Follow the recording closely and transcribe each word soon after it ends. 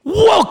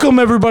Welcome,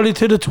 everybody,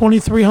 to the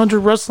 2300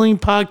 Wrestling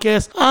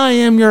Podcast. I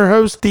am your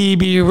host,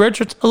 DB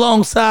Richards,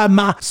 alongside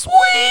my sweet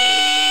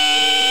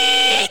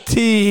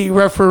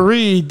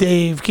referee,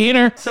 Dave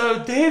Keener.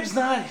 So, Dave's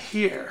not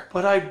here,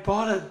 but I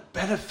brought a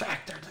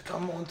benefactor to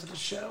come on to the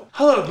show.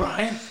 Hello,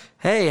 Brian.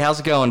 Hey,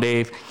 how's it going,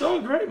 Dave?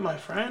 Doing great, my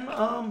friend.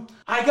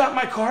 I got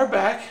my car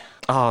back.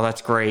 Oh,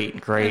 that's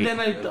great. And then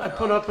I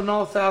put up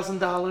another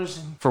 $1,000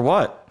 For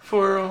what?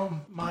 for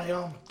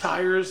my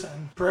tires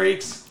and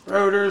brakes,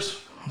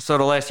 rotors. So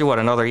it'll last you, what,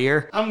 another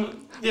year?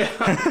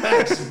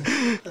 Thanks.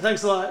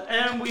 Thanks a lot.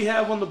 And we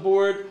have on the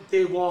board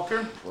Dave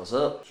Walker. What's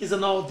up? He's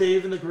an all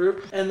Dave in the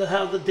group. And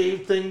how the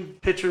Dave thing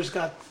pictures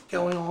got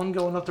going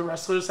up to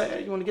wrestlers.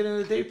 Hey, you want to get in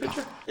the Dave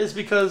picture? It's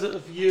because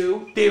of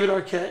you, David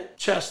Arquette,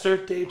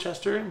 Dave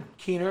Chester, and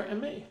Keener,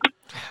 and me.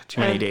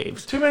 Too many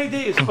Daves. Too many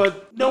Daves.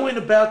 But knowing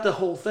about the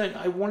whole thing,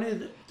 I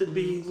wanted to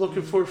be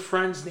looking for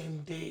friends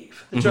named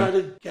Dave. To try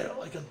to get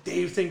like a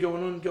Dave thing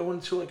going on, go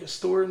into like a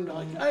store and be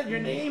like, hey, your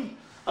name?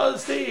 Oh,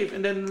 it's Dave.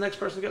 And then the next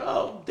person go,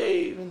 oh,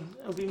 Dave. And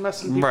it'll be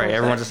messing people Right, up.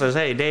 everyone just says,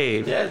 hey,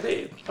 Dave. Yeah,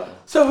 Dave.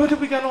 So who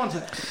did we got on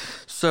today?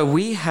 So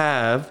we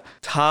have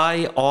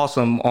Ty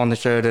Awesome on the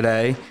show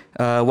today.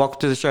 Welcome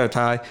to the show,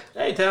 Ty.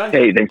 Hey, Ty.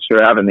 Hey, thanks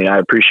for having me. I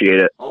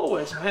appreciate it.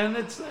 Always, man.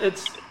 It's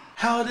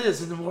how it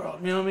is in the world.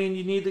 You know what I mean?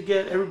 You need to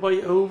get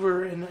everybody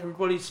over, and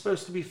everybody's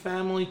supposed to be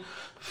family.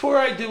 Before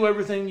I do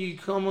everything,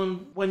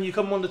 when you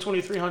come on the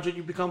 2300,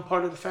 you become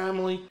part of the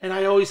family. And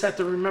I always have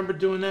to remember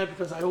doing that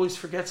because I always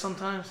forget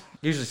sometimes.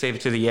 Usually save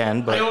it to the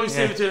end, but I always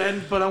save it to the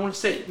end, but I want to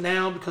say it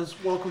now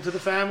because welcome to the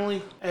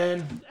family.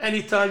 And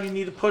anytime you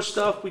need to push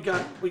stuff, we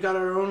got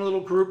our own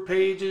little group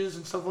pages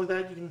and stuff like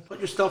that. You can put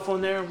your stuff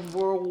on there, and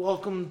we're all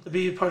welcome to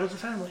be a part of the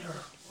family or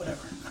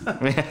whatever.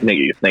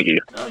 Thank you.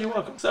 Oh, you're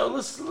welcome. So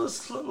let's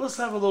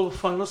have a little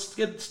fun. Let's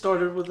get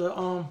started with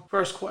the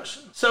first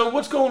question. So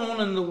what's going on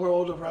in the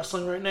world of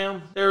wrestling right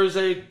now? There is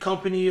a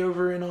company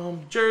over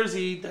in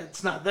Jersey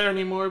that's not there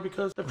anymore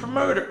because the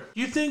promoter.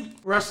 You think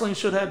wrestling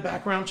should have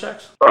background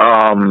checks?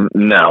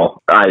 No.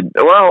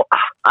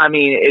 I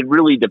mean, it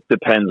really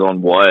depends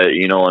on what,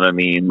 you know what I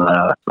mean?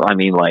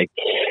 Like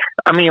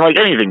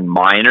anything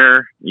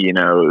minor,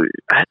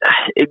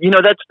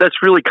 that's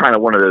really kind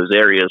of one of those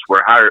areas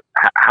where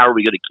how are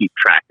we going to keep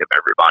track of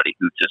everybody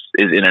who just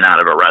is in and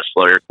out of a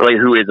wrestler? Like,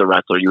 who is a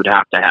wrestler? You would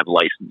have to have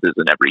licenses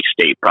in every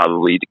state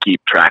probably to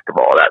keep track of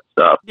all that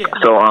stuff. Yeah.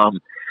 So,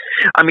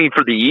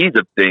 for the ease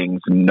of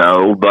things,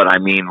 no, but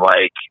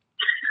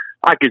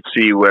I could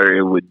see where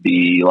it would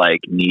be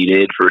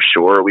needed for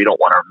sure. We don't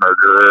want a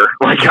murderer,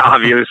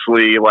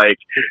 obviously, in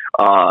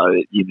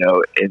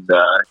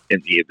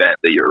the event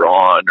that you're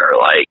on, or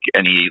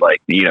any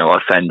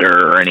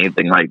offender or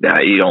anything like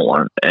that. You don't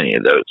want any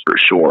of those for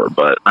sure.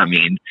 But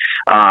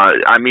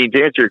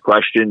to answer your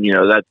question,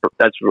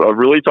 that's a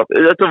really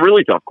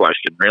tough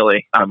question,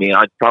 really.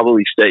 I'd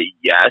probably say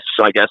yes,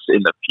 I guess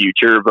in the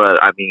future, but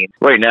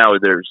right now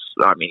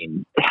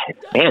man,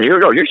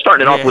 you're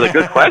starting off with a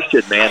good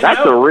question, man.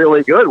 That's a really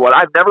good one.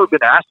 I've never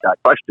been asked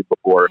that question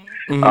before.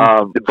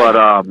 I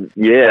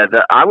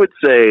would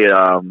say,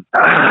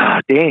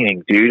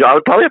 dang, dude, I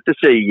would probably have to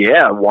say,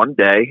 one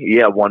day.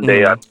 Yeah, one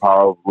day I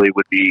probably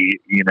would be,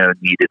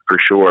 needed for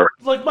sure.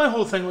 My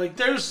whole thing,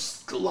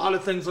 there's a lot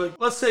of things,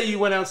 let's say you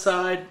went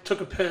outside,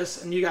 took a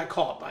piss, and you got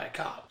caught by a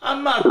cop.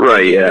 I'm not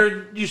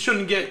you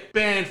shouldn't get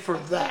banned for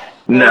that.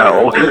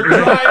 No. Or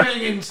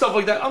driving and stuff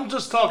like that. I'm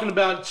just talking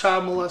about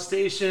child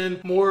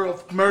molestation, more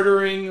of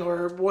murdering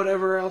or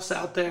whatever else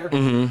out there.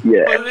 Mm-hmm.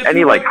 Yeah,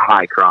 any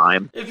high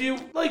crime. If you,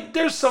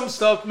 there's some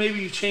stuff, maybe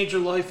you change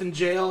your life in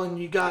jail and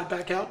you got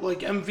back out,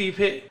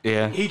 MVP.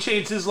 Yeah. He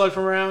changed his life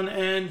around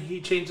and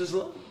he changed his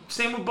life.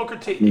 Same with Booker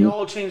T. They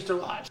all changed their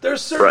lives.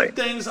 There's certain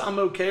things I'm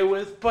okay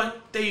with,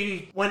 but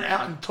they went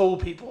out and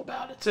told people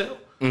about it too.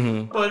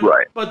 Mm-hmm.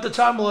 But the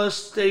child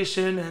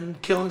molestation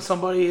and killing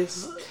somebody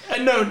is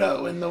a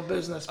no in no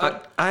business.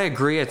 I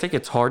agree. I think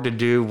it's hard to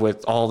do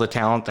with all the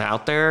talent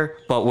out there,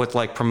 but with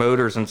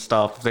promoters and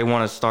stuff, if they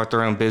want to start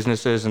their own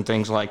businesses and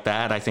things like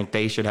that, I think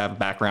they should have a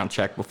background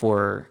check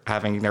before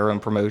having their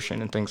own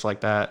promotion and things like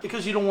that.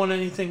 Because you don't want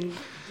anything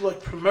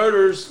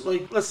promoters,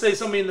 let's say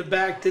somebody in the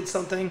back did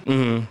something,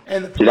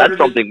 and the promoter that's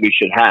something we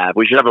should have.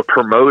 We should have a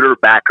promoter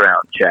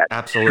background check.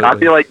 Absolutely. I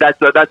feel like that's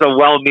a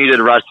well-needed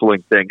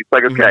wrestling thing. It's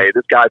okay,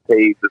 this guy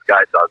pays, this guy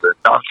doesn't.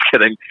 No, I'm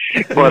kidding.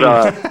 But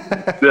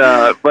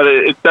but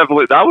it's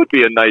definitely, that would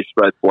be a nice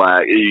red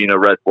flag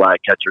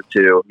catcher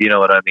too. You know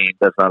what I mean?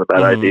 That's not a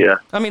bad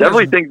idea.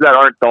 Definitely things that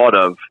aren't thought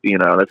of.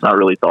 That's not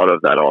really thought of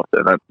that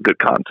often. That's a good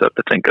concept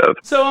to think of.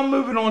 So I'm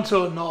moving on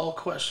to a null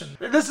question.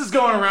 This is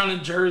going around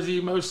in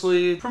Jersey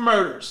mostly.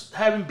 Promoters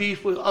having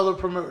beef with other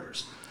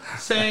promoters,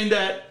 saying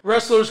that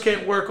wrestlers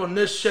can't work on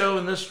this show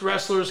and this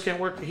wrestlers can't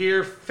work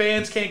here.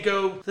 Fans can't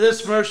go to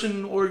this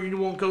promotion or you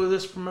won't go to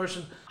this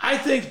promotion. I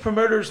think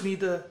promoters need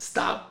to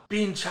stop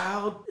being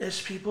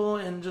childish people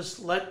and just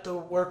let the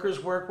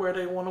workers work where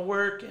they want to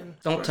work. And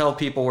Don't tell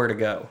people where to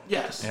go.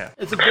 Yes, Yeah.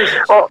 it's a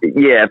business. Oh,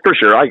 yeah, for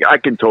sure. I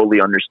can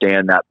totally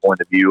understand that point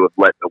of view of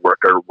letting the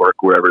worker work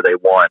wherever they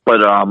want.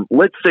 But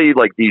let's say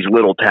like these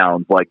little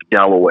towns like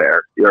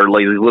Delaware, or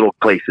like these little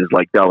places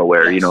like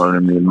Delaware, Yes. you know what I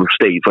mean,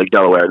 states like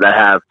Delaware that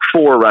have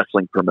 4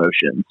 wrestling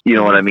promotions, you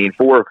know what I mean,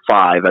 4 or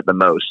 5 at the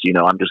most, you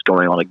know, I'm just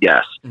going on a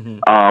guess.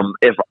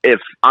 If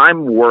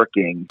I'm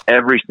working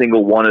every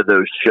single one of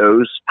those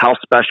shows, how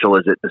special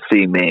is it to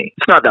see me?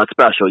 It's not that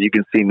special. You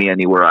can see me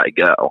anywhere I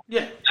go.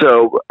 Yeah.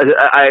 So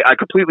I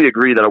completely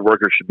agree that a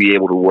worker should be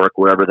able to work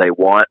wherever they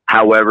want.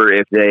 However,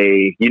 if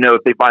they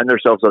find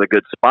themselves at a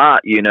good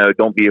spot, you know,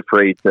 don't be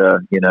afraid to,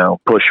 you know,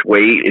 push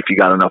weight if you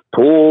got enough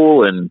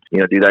pull and, you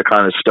know, do that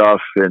kind of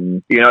stuff.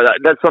 And, you know,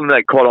 that's something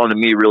that caught on to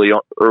me really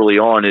early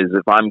on is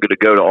if I'm going to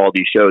go to all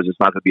these shows, it's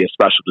not going to be as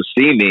special to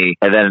see me.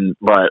 And then,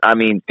 but I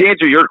mean, to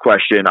answer your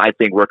question, I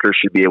think workers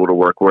should be able to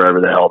work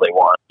wherever the hell they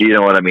want. You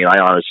know what I mean? I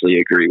honestly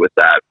agree with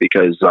that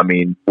because, I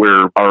mean,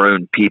 we're our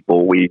own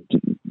people.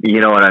 You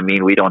know what I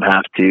mean? We don't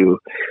have to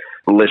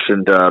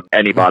listen to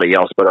anybody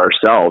else but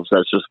ourselves.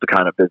 That's just the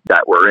kind of business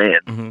that we're in.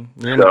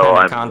 Mm-hmm. You're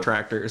independent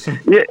contractors.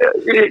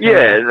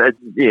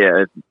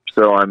 Yeah.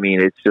 So, I mean,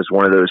 it's just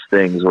one of those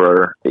things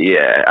where,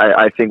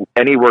 I think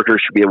any worker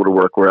should be able to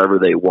work wherever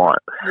they want.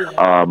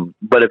 Yeah.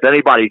 But if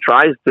anybody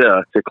tries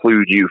to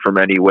seclude you from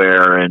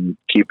anywhere and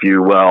keep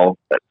you, well,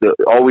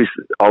 always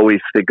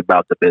think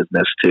about the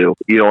business too.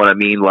 You know what I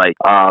mean? Like,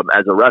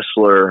 as a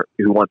wrestler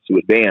who wants to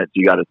advance,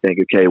 you got to think,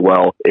 okay,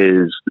 well,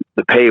 is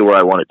the pay where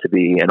I want it to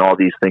be and all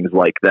these things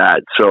like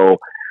that. So,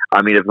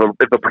 I mean, if a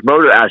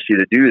promoter asks you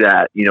to do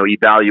that, you know,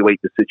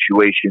 evaluate the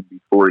situation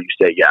before you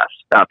say yes.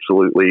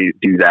 Absolutely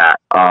do that.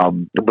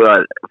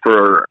 But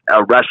for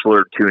a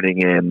wrestler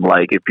tuning in,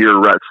 like if you're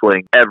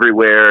wrestling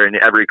everywhere in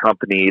every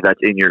company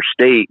that's in your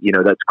state, you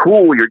know, that's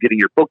cool. You're getting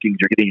your bookings,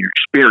 you're getting your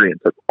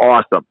experience. That's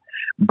awesome.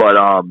 But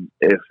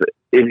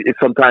if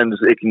sometimes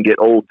it can get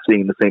old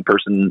seeing the same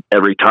person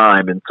every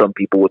time, and some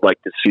people would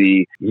like to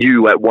see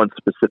you at one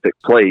specific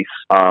place,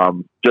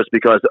 just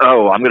because,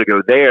 I'm going to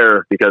go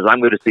there because I'm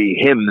going to see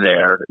him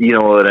there, you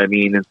know what I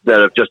mean,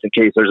 instead of just in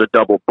case there's a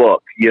double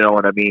book, you know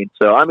what I mean?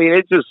 So, I mean,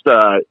 it's just,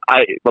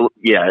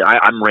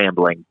 I'm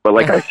rambling, but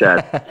like I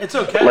said, it's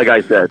okay. Like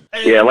I said,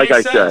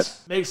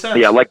 Makes sense.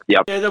 Yeah,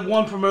 Yeah, the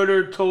one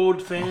promoter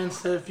told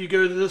fans that if you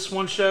go to this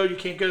one show, you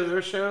can't go to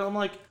their show. I'm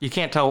like, you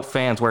can't tell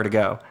fans where to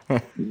go.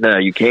 No,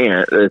 you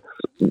can't. It's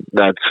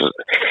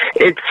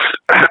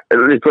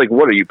like,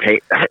 what are you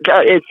paying?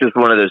 It's just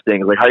one of those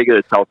things. Like, how are you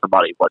going to tell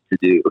somebody what to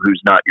do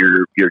who's not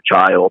your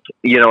child?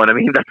 You know what I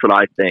mean? That's what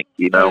I think.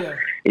 You know,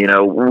 You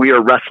know, we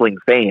are wrestling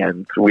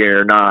fans.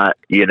 We're not,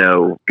 you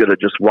know, going to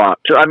just watch.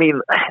 So, I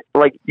mean,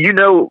 like, you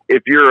know,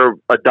 if you're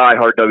a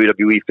diehard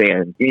WWE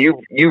fan,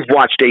 you've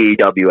watched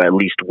AEW at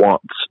least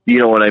once. You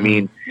know what I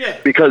mean? Yeah.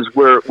 Because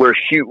we're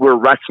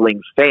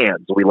wrestling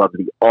fans. We love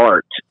the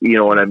art. You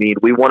know what I mean?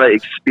 We want to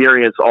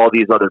experience all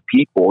these other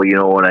people. You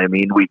know what I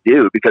mean? We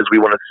do, because we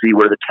want to see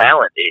where the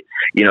talent is.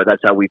 You know,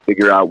 that's how we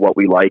figure out what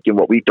we like and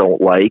what we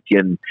don't like.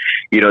 And,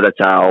 you know, that's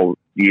how,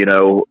 you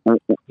know,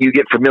 you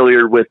get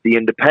familiar with the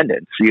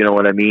independents, you know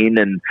what I mean?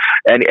 And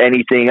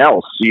anything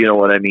else, you know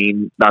what I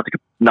mean? Not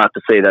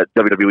to say that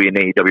WWE and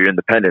AEW are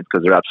independent,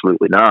 because they're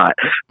absolutely not.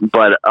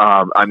 But,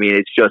 I mean,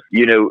 it's just,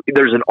 you know,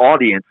 there's an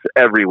audience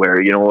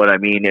everywhere, you know what I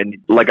mean? And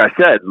like I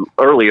said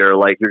earlier,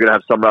 like, you're going to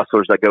have some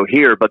wrestlers that go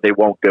here, but they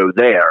won't go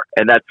there.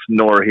 And that's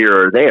nor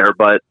here or there.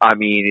 But, I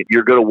mean,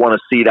 you're going to want to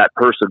see that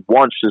person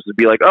once just to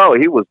be like, oh,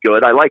 he was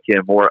good, I like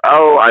him. Or,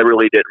 oh, I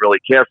really didn't really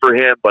care for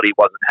him, but he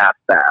wasn't half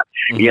bad.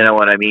 Mm-hmm. You know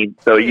what I mean?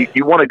 So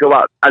you want to go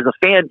out, as a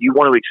fan, you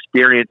want to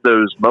experience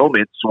those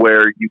moments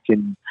where you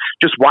can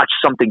just watch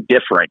something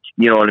different.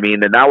 You know what I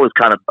mean? And that was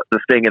kind of the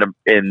thing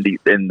in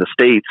the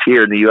States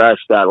here in the US,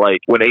 that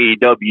like when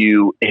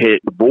AEW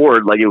hit the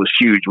board, like, it was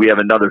huge. We have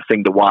another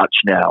thing to watch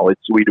now.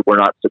 We're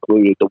not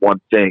secluded to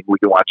one thing. We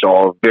can watch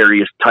all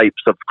various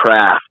types of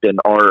craft and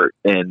art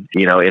and,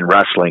 you know, in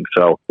wrestling.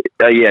 So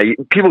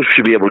people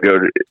should be able to go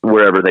to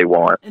wherever they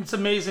want. It's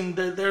amazing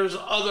that there's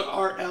other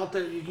art out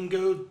there. You can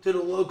go to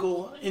the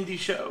local indie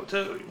show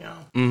too, you know.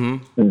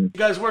 Mm-hmm. You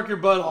guys work your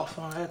butt off.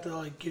 I have to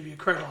like give you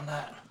credit on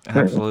that.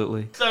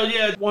 Absolutely. So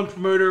yeah, one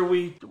promoter,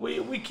 we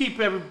keep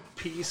every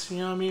piece, you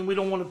know what I mean? We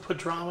don't want to put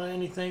drama in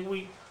anything.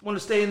 We want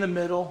to stay in the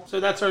middle. So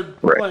that's our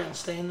plan,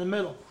 stay in the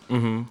middle.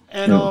 Mm-hmm.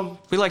 And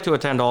we like to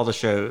attend all the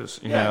shows.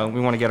 You know,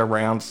 we want to get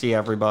around, see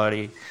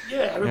everybody.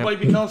 Yeah, everybody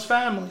becomes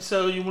family,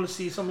 so you want to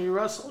see somebody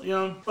wrestle, you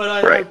know. But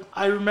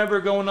I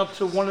remember going up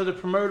to one of the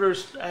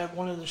promoters at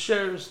one of the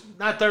shows,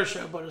 not their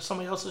show, but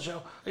somebody else's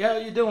show. Like, how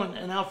you doing?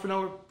 And out for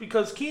nowhere,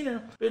 because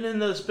Keener been in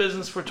this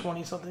business for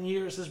 20-something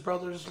years. His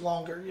brother's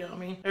longer, you know what I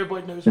mean?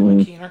 Everybody knows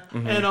about Keener.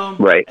 Mm-hmm. And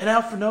and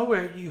out for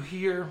nowhere, you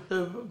hear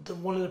the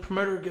one of the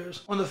promoter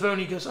goes on the phone.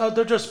 He goes, "Oh,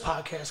 they're just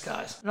podcast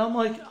guys." And I'm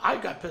like, I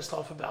got pissed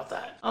off about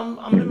that.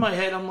 I'm in my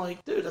head. I'm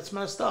like, dude, that's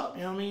messed up.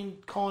 You know what I mean?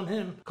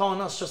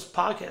 Calling us just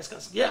podcast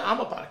guys. Yeah, I'm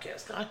a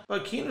podcast guy,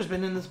 but Keener's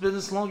been in this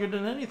business longer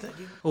than anything.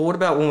 Well, what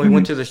about when we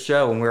went to the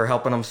show and we were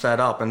helping them set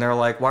up, and they're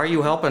like, "Why are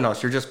you helping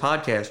us? You're just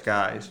podcast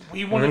guys."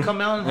 We want to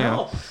come out and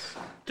help,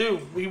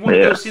 dude. We want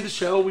to go see the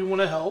show. We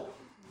want to help.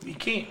 We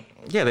can't.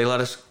 Yeah, they let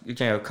us,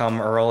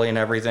 come early and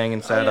everything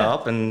and set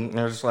up, and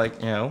they're just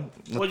like,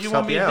 what do you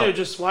want me to do?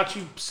 Just watch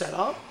you set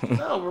up?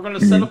 No, we're going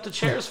to set up the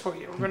chairs for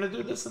you. We're going to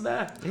do this and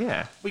that.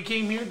 Yeah. We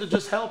came here to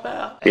just help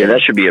out. Yeah,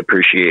 that should be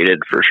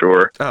appreciated for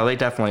sure. Oh, they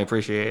definitely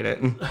appreciate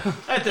it.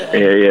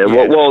 Yeah.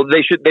 Well,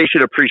 they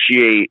should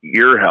appreciate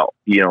your help.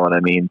 You know what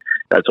I mean?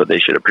 That's what they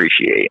should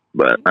appreciate.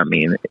 But I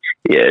mean,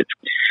 yeah, it's,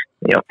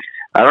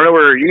 I don't know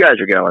where you guys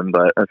are going,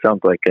 but it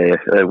sounds like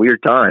a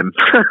weird time.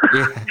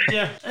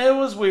 Yeah, it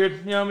was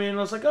weird. You know what I mean?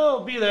 I was like,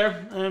 oh, be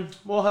there, and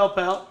we'll help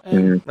out.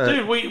 And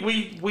dude,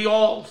 we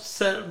all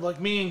set, like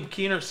me and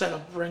Keener set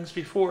up rings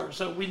before,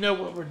 so we know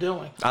what we're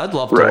doing. I'd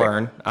love to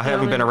learn. I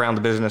haven't been around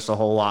the business a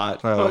whole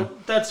lot. So.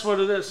 But that's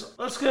what it is.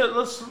 Let's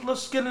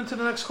get into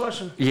the next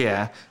question.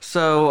 Yeah.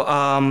 So,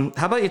 how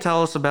about you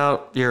tell us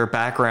about your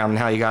background and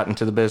how you got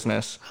into the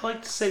business? I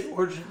like to say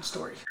origin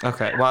story.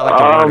 Okay. Well, I like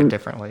to word it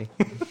differently.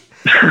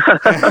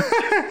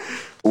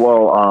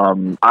 Well,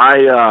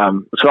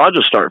 so I'll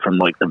just start from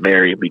like the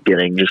very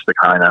beginning, just to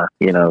kind of,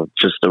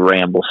 just to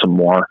ramble some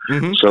more.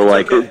 Mm-hmm. So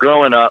like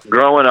growing up,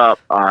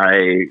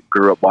 I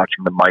grew up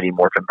watching the Mighty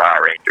Morphin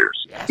Power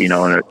Rangers,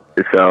 and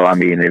so, I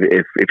mean,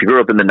 if you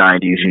grew up in the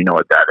 90s, you know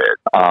what that is.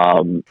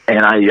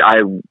 And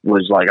I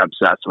was like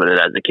obsessed with it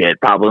as a kid,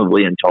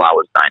 probably until I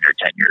was 9 or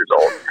 10 years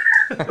old.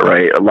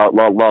 Right. I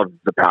loved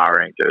the Power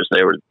Rangers.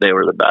 They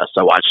were the best.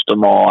 I watched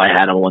them all. I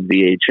had them on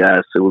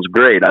VHS. It was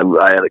great. I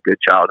had a good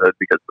childhood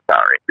because of the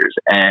Power Rangers.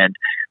 And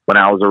when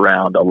I was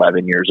around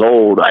 11 years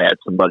old, I had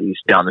somebody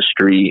down the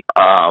street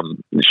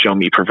show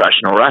me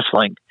professional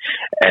wrestling,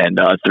 and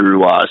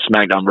through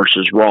SmackDown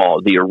versus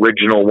Raw, the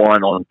original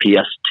one on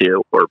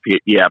PS2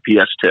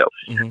 PS2,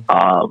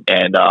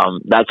 and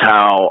that's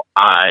how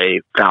I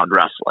found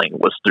wrestling,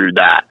 was through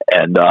that.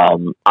 And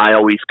I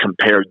always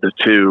compared the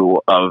two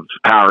of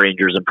Power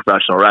Rangers and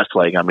professional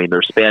wrestling. I mean,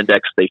 they're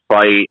spandex, they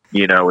fight.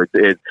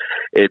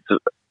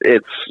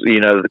 It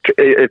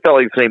felt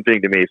like the same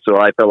thing to me. So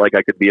I felt like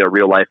I could be a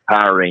real life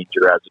Power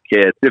Ranger as a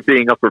kid,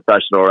 being a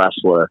professional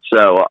wrestler.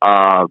 So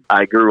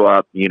I grew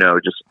up,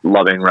 just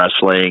loving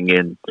wrestling,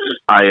 and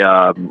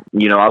I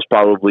was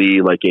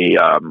probably like a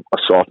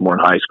sophomore in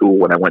high school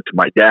when I went to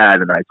my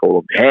dad and I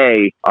told him,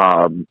 hey,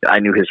 I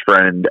knew his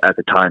friend at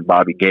the time,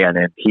 Bobby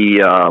Gannon. He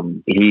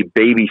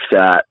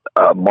babysat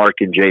Mark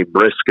and Jay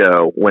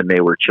Briscoe when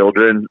they were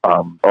children,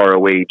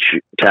 ROH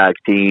tag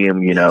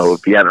team.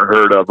 If you haven't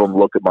heard of them,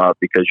 look them up,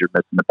 because you're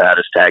missing the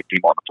baddest tag team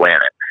on the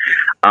planet.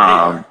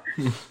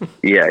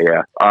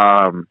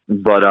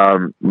 But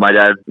my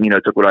dad,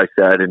 took what I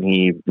said, and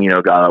he,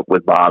 got up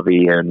with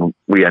Bobby, and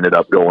we ended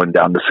up going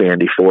down to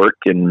Sandy Fork,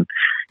 and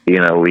I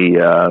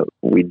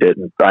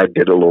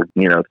did a little,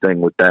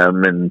 thing with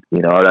them, and,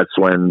 that's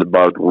when the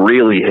bug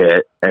really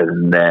hit.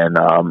 And then,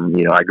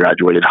 I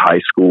graduated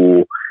high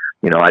school.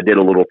 I did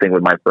a little thing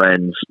with my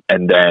friends,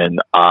 and then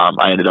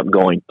I ended up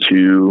going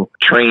to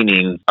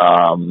training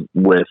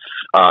with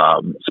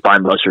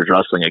Spinebusters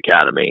Wrestling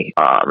Academy,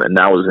 and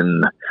that was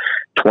in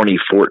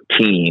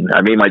 2014.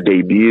 I made my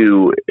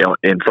debut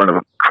in front of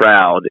a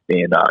crowd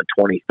in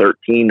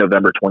 2013,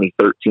 November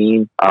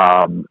 2013,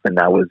 and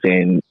that was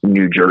in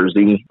New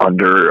Jersey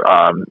under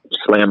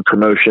Slam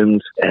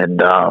Promotions. And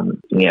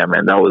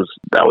man, that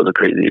was a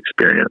crazy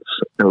experience.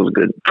 It was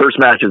good. First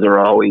matches are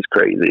always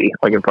crazy,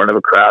 like in front of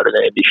a crowd at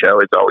an indie show.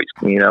 It's always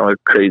a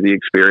crazy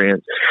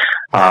experience.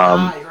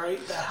 High, right?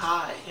 That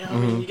high. I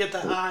mean, you get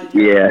that high.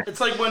 Yeah. It's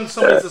like when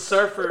somebody's a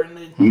surfer and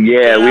they.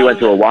 Yeah, we went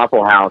to a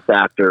Waffle House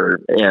after,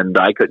 and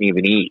I couldn't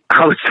even eat.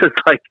 I was just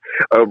like,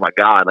 oh my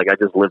God, like I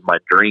just lived my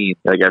dream,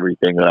 like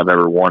everything that I've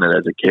ever wanted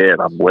as a kid,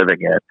 I'm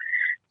living it.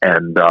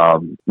 And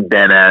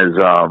then as,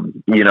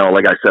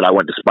 like I said, I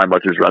went to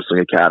Spinebusters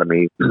Wrestling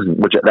Academy,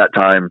 which at that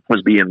time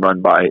was being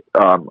run by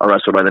a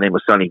wrestler by the name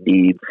of Sonny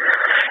Deeds.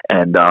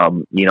 And,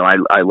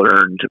 I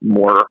learned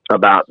more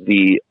about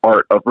the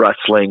art of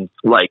wrestling,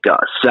 like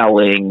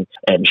selling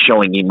and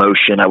showing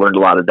emotion. I learned a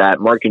lot of that.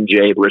 Mark and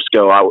Jay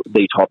Briscoe,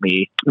 they taught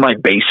me my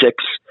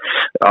basics,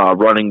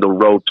 running the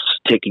ropes,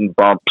 taking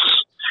bumps,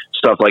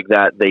 stuff like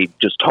that. They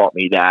just taught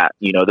me that,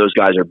 those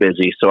guys are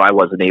busy, so I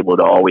wasn't able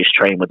to always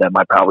train with them.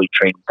 I probably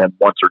trained with them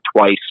once or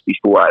twice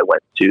before I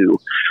went to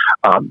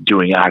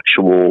doing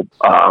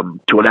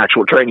to an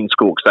actual training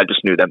school, because I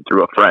just knew them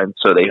through a friend.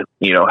 So they,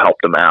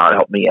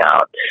 helped me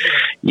out,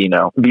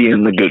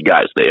 being the good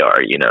guys they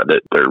are,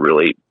 that they're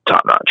really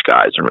top-notch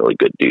guys and really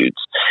good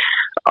dudes.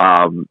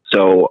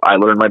 So I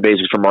learned my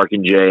basics from Mark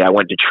and Jay. I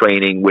went to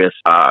training with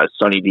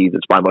Sonny Deeds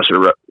at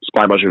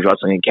Spinebusters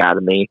Wrestling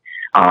Academy.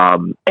 I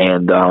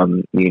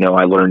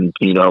learned,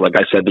 like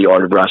I said, the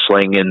art of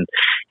wrestling, and,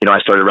 I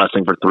started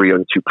wrestling for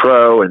 302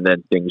 Pro, and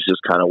then things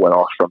just kind of went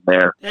off from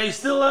there. Yeah, he's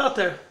still out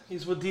there.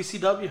 He's with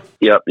DCW.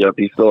 Yep.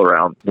 He's still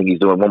around. I think he's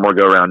doing one more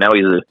go around. Now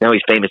he's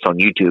famous on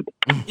YouTube.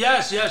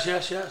 Yes. You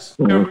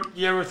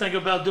ever think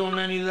about doing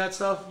any of that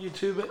stuff?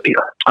 YouTube it? Yeah.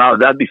 Oh,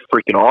 that'd be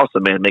freaking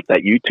awesome, man. Make that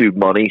YouTube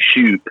money.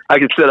 Shoot. I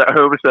could sit at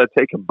home instead of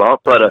taking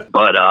bump, but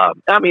I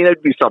mean,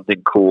 it'd be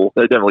something cool.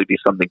 It'd definitely be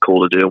something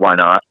cool to do. Why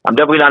not? I'm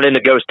definitely not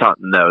into ghost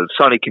hunting though.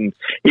 Sonny can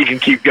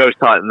keep ghost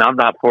hunting. I'm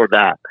not for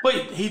that.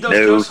 Wait, he does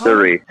ghost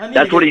hunting?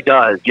 That's what he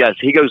does. Yes,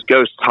 he goes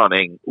ghost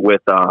hunting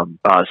with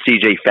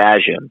CJ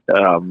Fashion.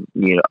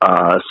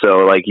 So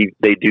like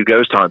they do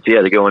ghost hunts.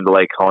 Yeah, they go into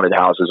like haunted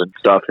houses and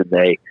stuff, and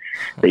they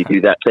do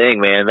that thing,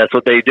 man. That's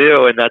what they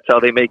do, and that's how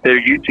they make their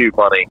YouTube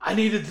money. I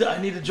need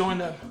to join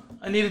them.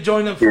 I need to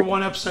join them for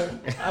one episode.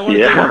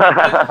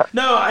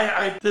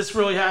 I this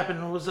really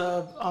happened. It was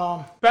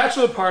a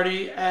bachelor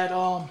party at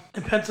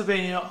in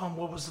Pennsylvania.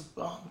 What was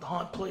the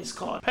haunt place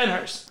called?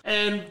 Penhurst.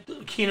 And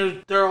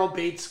Keener, they're all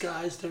Bates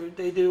guys.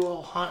 They do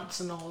all hunts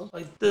and all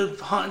like the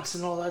hunts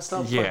and all that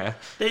stuff. Yeah. But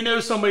they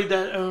know somebody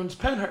that owns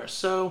Penhurst,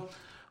 so.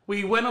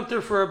 We went up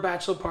there for a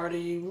bachelor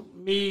party.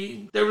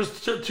 There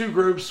was two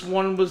groups.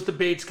 One was the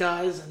Bates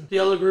guys, and the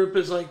other group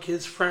is like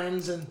his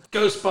friends and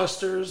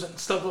Ghostbusters and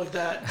stuff like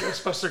that.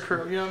 Ghostbuster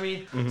crew, you know what I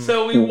mean? Mm-hmm.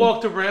 So we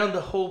walked around the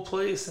whole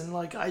place, and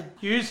like I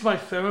used my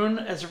phone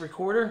as a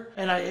recorder,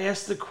 and I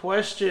asked the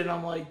question.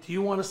 I'm like, "Do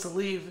you want us to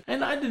leave?"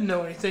 And I didn't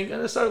know anything,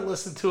 and I started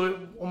listening to it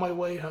on my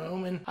way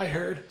home, and I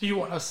heard, "Do you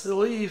want us to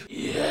leave?"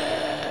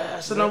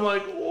 Yes, and I'm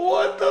like,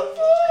 "What the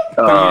fuck?"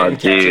 Oh,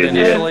 dude,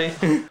 yeah.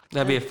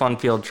 That'd be a fun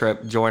field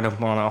trip. Join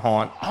them on a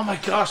haunt. Oh my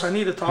gosh, I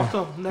need to talk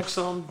to him next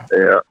Yeah,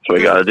 that's what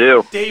we gotta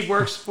do. Dave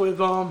works with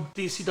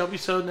DCW,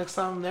 so next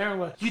time I'm there, I'm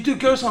like, you do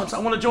ghost hunts. I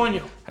want to join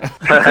you.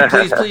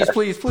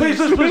 please,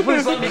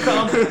 let me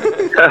come.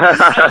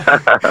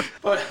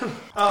 But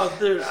oh,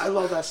 dude, I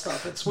love that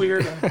stuff. It's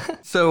weird.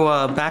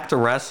 So back to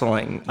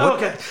wrestling.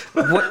 Okay.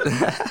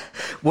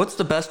 What's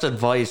the best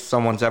advice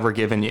someone's ever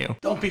given you?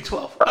 Don't be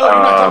 12. Oh, you're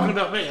not talking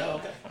about me. Oh,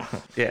 okay.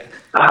 Yeah.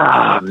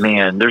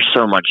 Man, there's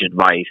so much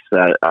advice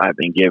that I've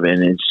been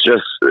given. It's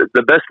just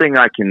the best thing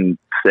I can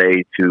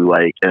say to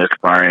like an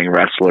aspiring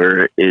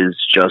wrestler is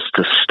just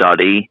to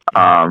study.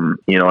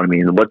 You know what I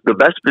mean? What the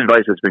best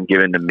advice that's been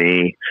given to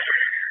me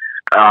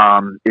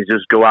is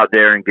just go out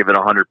there and give it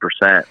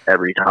 100%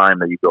 every time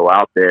that you go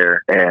out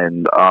there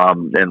and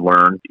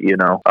learn, you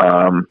know.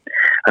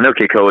 I know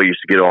Keikoa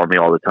used to get on me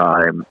all the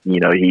time.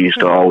 You know, he used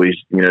to always,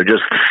 you know,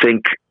 just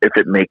think if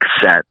it makes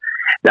sense.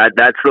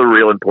 That's the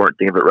real important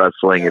thing about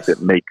wrestling. Yes. If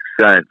it makes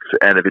sense,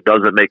 and if it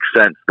doesn't make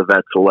sense, the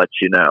vets will let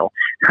you know.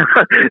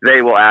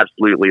 They will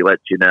absolutely let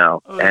you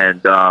know. Oh.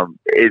 And that's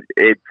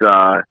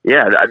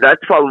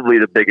probably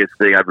the biggest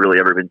thing I've really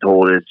ever been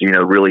told is, you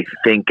know, really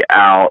think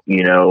out,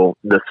 you know,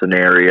 the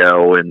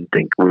scenario and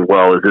think,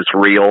 well, is this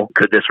real?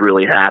 Could this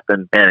really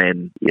happen?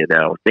 And, you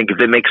know, think if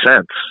it makes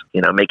sense,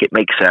 you know, make it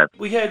make sense.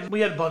 We had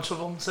a bunch of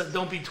them said,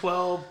 don't be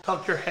 12,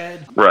 tuck your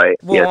head. Right.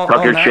 Well, yeah,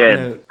 tuck your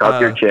chin.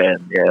 Tuck your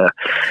chin. Yeah.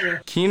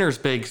 Keener's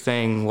big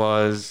thing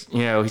was,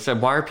 you know, he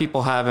said, why are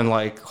people having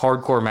like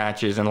hardcore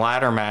matches and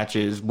ladder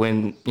matches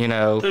when, you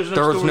know,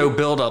 there was no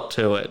build up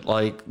to it?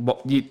 Like,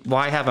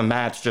 why have a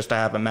match just to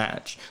have a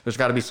match? There's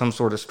got to be some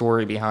sort of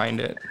story behind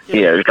it.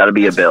 Yeah, there's got to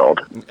be a build.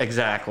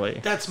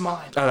 Exactly. That's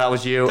mine. Oh, that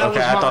was you?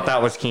 Okay, I thought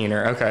that was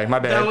Keener. Okay, my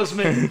bad. That was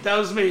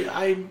me.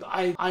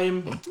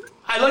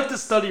 I like to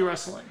study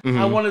wrestling. Mm-hmm.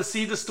 I want to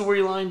see the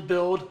storyline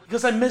build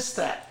because I missed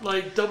that.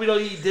 Like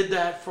WWE did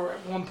that for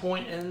at one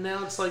point, and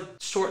now it's like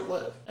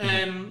short-lived.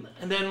 And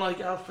then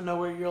like out of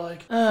nowhere, you're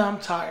like, I'm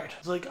tired.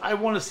 It's like I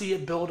want to see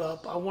it build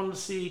up. I want to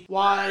see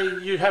why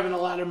you're having a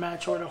ladder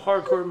match or a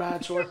hardcore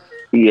match or.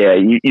 Yeah,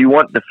 you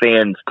want the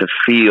fans to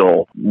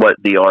feel what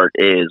the art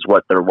is,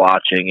 what they're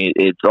watching.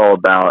 It's all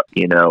about,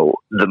 you know,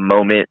 the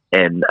moment,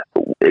 and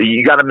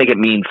you got to make it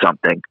mean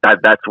something.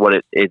 That's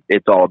what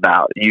it's all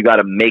about. You got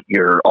to make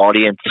your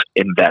audience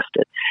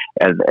invested,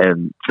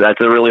 and that's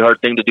a really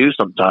hard thing to do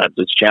sometimes.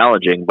 It's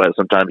challenging, but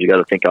sometimes you got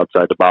to think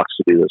outside the box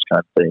to do this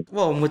kind of thing.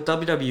 Well, with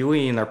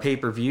WWE and their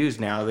pay-per-views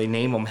now, they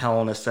name them Hell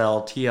in a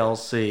Cell,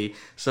 TLC,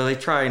 so they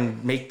try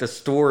and make the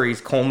stories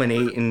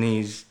culminate in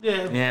these,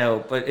 you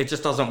know, but it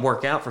just doesn't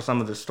work out for some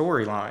of the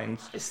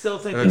storylines. I still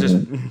think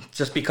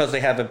just because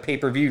they have a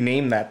pay-per-view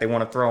name that they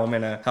want to throw them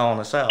in a Hell in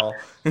a Cell.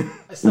 I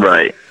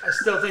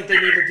still think they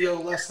need to deal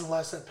less and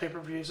less at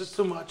pay-per-views. It's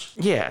too much.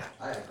 Yeah,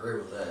 I agree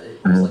with that.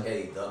 It's like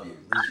AEW. At least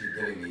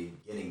you're giving me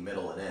beginning,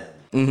 middle, and end.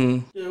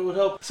 Mm-hmm. Yeah, it would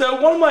help. So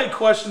one of my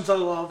questions I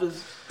love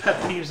is pet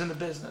peeves in the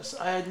business.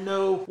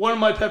 One of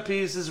my pet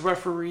peeves is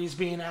referees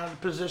being out of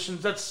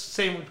positions. That's the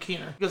same with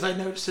Keener because I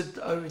notice it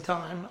every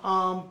time.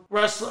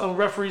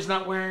 Referees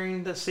not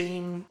wearing the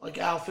same like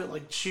outfit,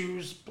 like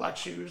shoes, black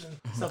shoes and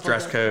stuff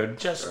dress like code. That.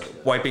 Dress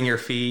code. Wiping your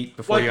feet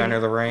before you enter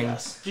the ring.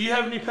 Yes. Do you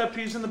have any pet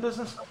peeves in the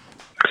business?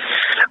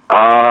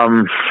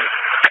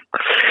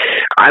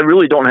 I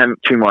really don't have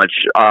too much.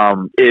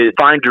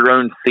 Find your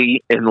own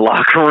seat in the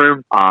locker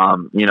room.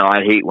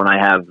 I hate when I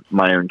have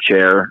my own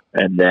chair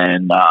and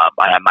then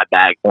I have my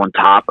bag on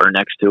top or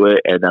next to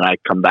it, and then I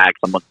come back,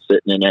 someone's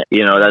sitting in it.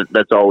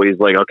 That's always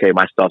like, okay,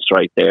 my stuff's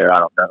right there. I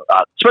don't know,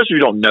 especially if you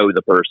don't know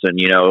the person.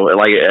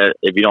 Like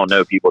if you don't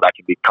know people, that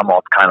can come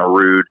off kind of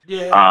rude.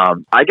 Yeah.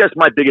 I guess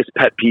my biggest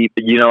pet peeve,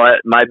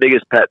 my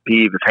biggest pet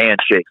peeve is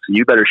handshakes. So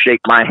you better shake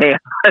my hand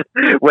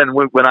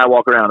when I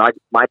walk around.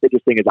 My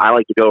biggest thing is I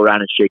like to go around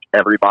and shake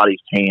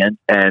everybody's hand,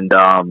 and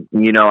I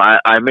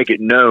make it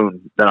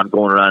known that I'm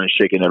going around and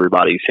shaking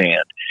everybody's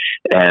hand.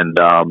 And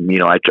I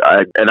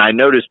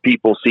notice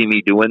people see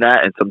me doing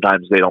that, and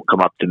sometimes they don't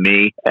come up to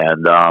me.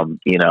 And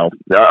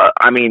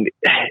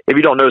if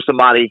you don't know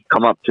somebody,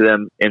 come up to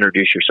them,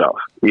 introduce yourself.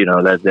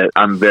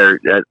 I'm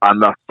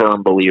a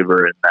firm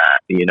believer in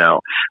that.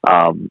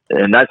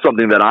 And that's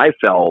something that I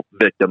fell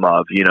victim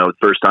of. The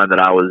first time that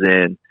I was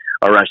in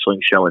a wrestling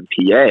show in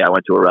PA. I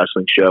went to a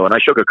wrestling show and I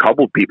shook a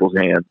couple of people's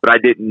hands, but I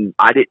didn't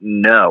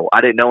know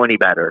any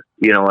better.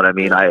 You know what I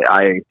mean?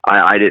 I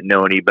didn't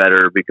know any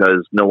better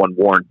because no one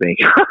warned me.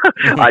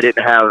 I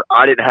didn't have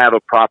a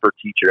proper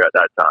teacher at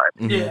that time.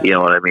 Yeah. You know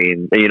what I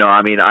mean?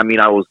 I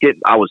was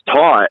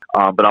taught,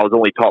 but I was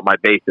only taught my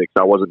basics.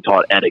 I wasn't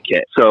taught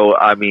etiquette. So,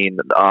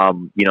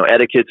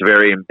 etiquette's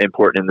very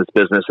important in this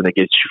business and it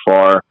gets you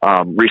far.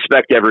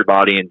 Respect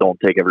everybody and don't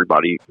take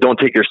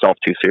yourself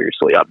too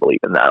seriously. I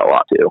believe in that a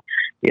lot too.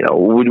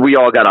 We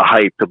all got a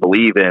hype to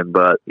believe in,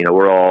 but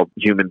we're all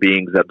human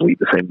beings that bleed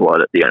the same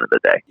blood at the end of the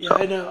day. Yeah, so.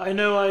 I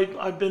know.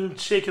 I've been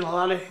shaking a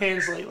lot of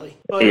hands lately.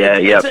 But yeah,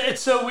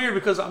 it's so weird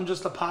because I'm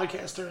just a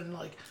podcaster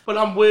but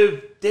I'm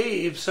with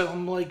Dave, so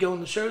I'm going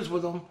to shows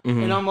with him,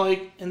 and I'm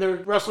and there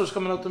are wrestlers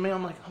coming up to me.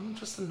 I'm like, I'm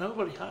just a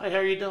nobody. Hi, how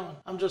are you doing?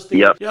 I'm just Dave.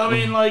 Yep. You know what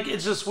I mean?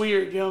 It's just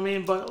weird. You know what I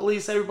mean? But at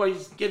least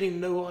everybody's getting to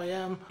know who I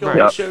am, going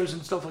to shows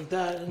and stuff like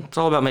that. And it's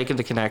all about making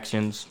the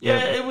connections. Yeah,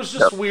 it was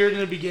just weird in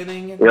the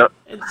beginning, and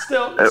it's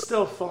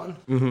still fun.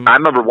 Mm-hmm. I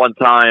remember one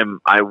time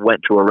I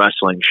went to a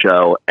wrestling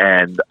show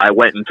and I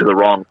went into the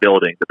wrong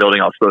building. The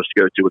building I was supposed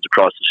to go to was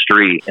across the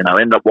street, and I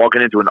ended up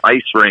walking into an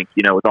ice rink,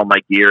 with all my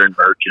gear and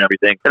merch and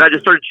everything. And I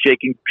just started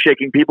shaking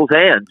people's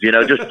hands,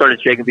 just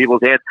started shaking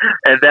people's hands.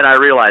 And then I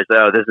realized,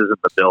 oh, this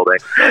isn't the building.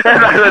 And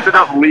I ended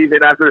up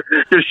leaving after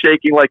just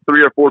shaking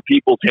 3 or 4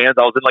 people's hands.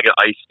 I was in an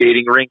ice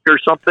skating rink or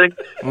something.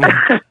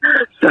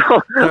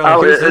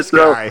 Who's this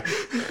guy?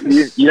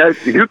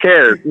 Who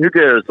cares? Who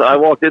cares? So I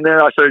walked in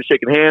there, I started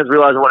shaking hands,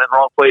 realized I went in the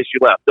wrong place, you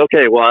left.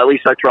 Okay, well, at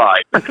least I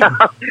tried.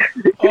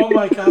 Oh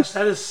my gosh,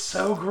 that is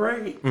so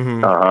great.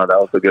 Mm-hmm. That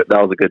was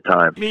a good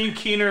time. Me and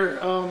Keener,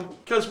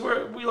 because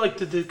we like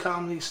to do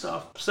comedy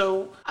stuff,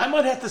 so I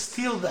might have to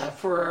steal that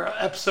for our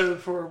episode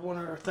for one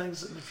of our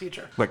things in the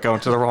future. Like going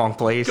to the wrong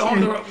place?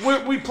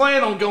 We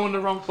plan on going to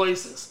wrong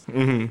places,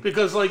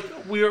 because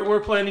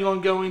we're planning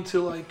on going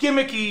to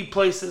gimmicky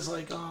places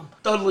like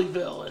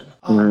Dudleyville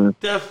and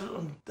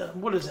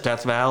what is it?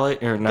 Death Valley?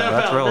 Or no, Death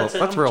that's Valley, real.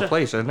 That's a real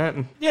place, isn't it?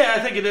 Yeah, I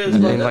think it is.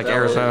 In But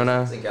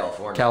Arizona, it's in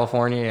California.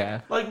 California,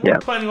 yeah. we're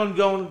planning on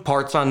going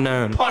Parts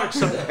unknown.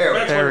 parts unknown.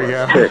 There we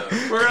go.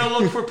 We're gonna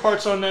look for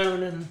parts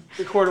unknown and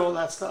record all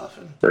that stuff.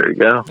 And There you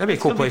go. That'd be a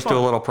cool place to do a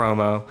little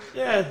promo.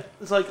 yeah,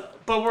 it's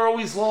but we're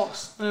always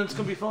lost, and it's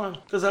gonna be fun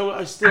because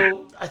I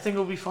think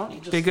it'll be funny.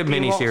 Just Be a good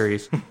being mini lost.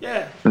 series.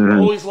 Yeah, we're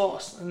always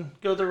lost and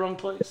go to the wrong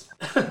place.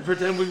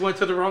 Pretend we went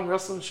to the wrong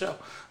wrestling show.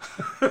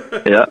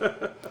 Yeah.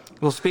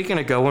 Well, speaking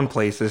of going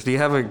places, do you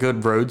have a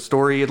good road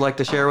story you'd like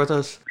to share with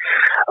us?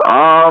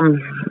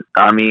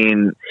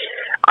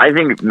 I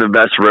think the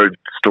best road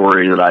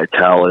story that I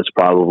tell is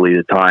probably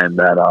the time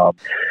that I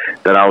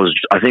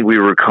think we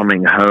were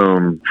coming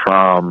home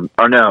from,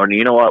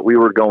 you know what? We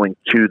were going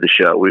to the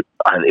show. It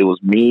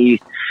was me,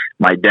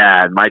 my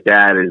dad. My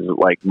dad is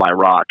my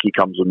rock. He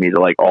comes with me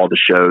to all the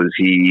shows.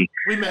 We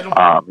met him.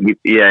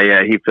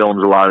 He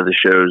films a lot of the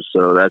shows.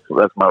 So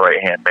that's my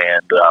right hand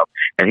man.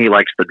 And he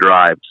likes to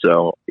drive.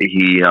 So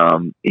he's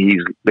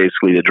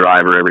basically the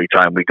driver every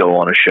time we go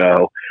on a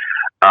show.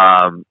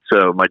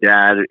 So my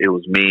dad, it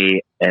was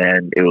me,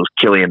 and it was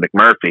Killian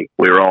McMurphy.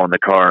 We were all in the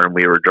car, and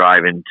we were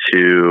driving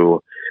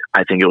to,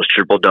 I think it was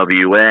Triple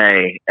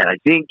WA, and I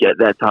think at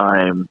that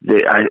time,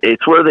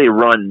 it's where they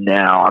run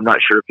now. I'm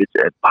not sure if it's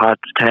at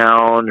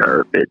Pottstown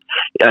or if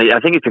I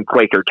think it's in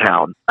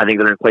Quakertown. I think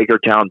they're in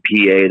Quakertown,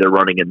 PA. They're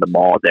running in the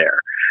mall there.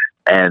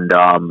 And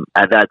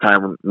at that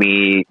time,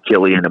 me,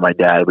 Killian, and my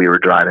dad, we were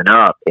driving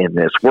up in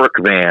this work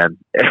van.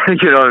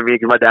 You know what I mean?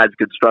 Because my dad's a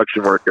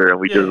construction worker, and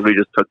we just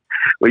took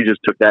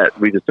that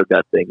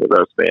thing with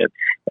us, man.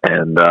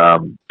 And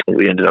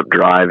we ended up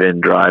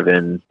driving,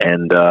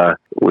 and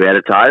we had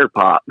a tire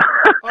pop.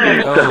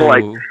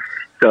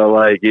 So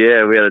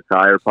we had a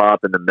tire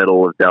pop in the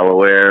middle of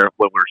Delaware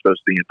when we were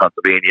supposed to be in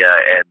Pennsylvania.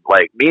 And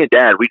me and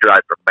Dad, we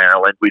drive from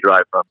Maryland. We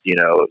drive from,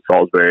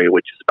 Salisbury,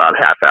 which is about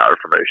a half hour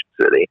from Ocean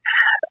City.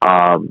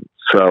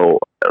 So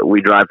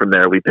we drive from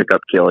there. We pick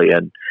up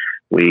Killian,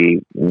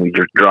 we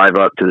just drive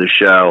up to the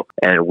show,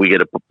 and we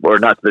get or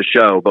not to the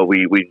show, but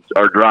we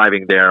are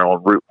driving there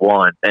on Route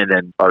 1, and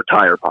then our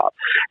tire pops.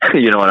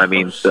 You know what I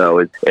mean? So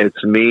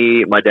it's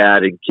me, my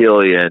dad, and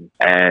Killian,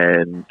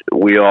 and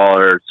we all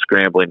are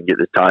scrambling to get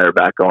this tire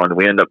back on.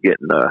 We end up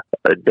getting a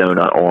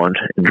donut on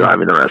and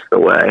driving the rest of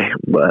the way.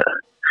 But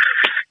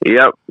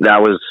yep,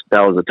 that was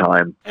a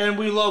time. And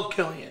we love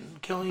Killian.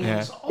 Killian's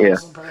Yeah. an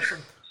awesome person.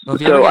 Well,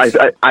 if you So ever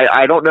get-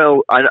 I don't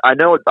know. I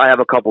know I have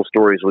a couple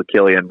stories with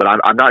Killian, but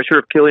I'm not sure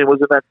if Killian was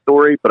in that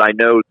story. But I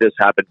know this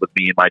happened with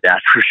me and my dad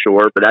for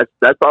sure. But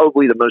that's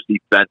probably the most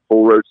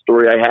eventful road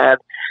story I had,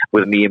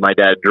 with me and my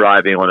dad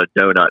driving on a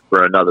donut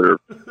for another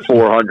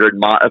 400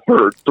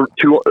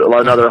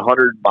 another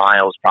 100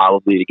 miles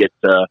probably to get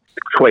to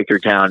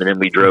Quakertown, and then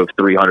we drove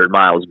 300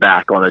 miles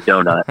back on a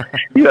donut.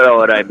 You know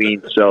what I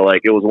mean? So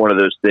like it was one of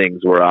those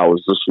things where I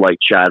was just like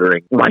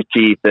chattering my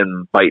teeth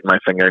and biting my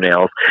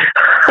fingernails.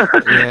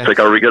 It's like,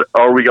 are we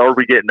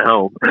getting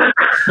home?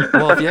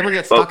 Well, if you ever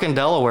get stuck in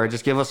Delaware,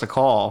 just give us a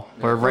call.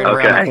 We're right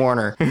around the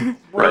corner.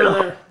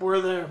 We're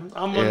there.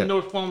 I'm on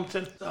North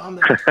Wilmington. So I'm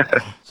there.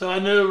 So I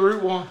know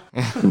Route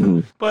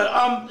 1.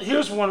 But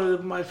here's one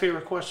of my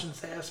favorite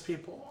questions to ask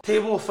people.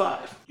 Table of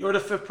 5. You're the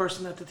 5th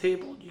person at the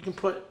table. You can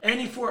put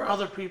any 4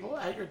 other people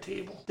at your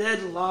table.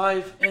 Dead,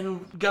 live,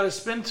 and got a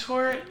spin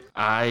for it?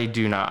 I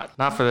do not.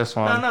 Not for this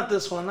No, one. not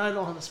this one. I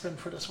don't have a spin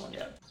for this one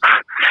yet.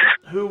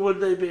 Who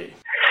would they be?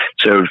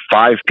 So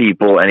 5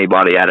 people,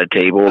 anybody at a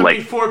table, I like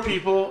mean, 4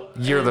 people.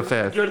 You're the and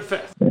 5th. You're the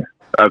 5th.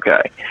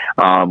 okay,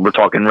 we're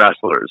talking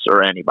wrestlers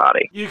or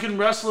anybody. You can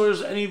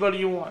wrestlers, anybody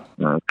you want.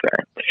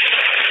 Okay.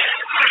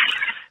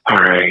 All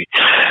right.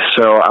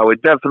 So I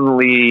would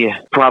definitely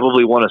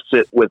probably want to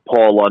sit with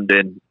Paul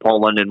London.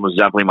 Paul London was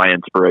definitely my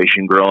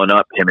inspiration growing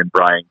up, him and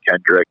Brian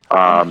Kendrick.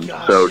 Gosh,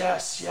 So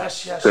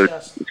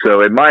yes.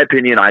 So in my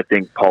opinion, I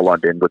think Paul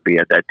London would be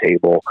at that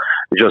table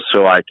just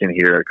so I can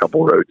hear a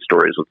couple road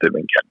stories with him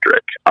and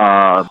Kendrick.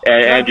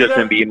 And just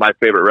him being my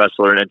favorite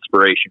wrestler and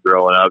inspiration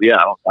growing up. Yeah,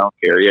 I don't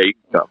care. Yeah, you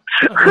can come.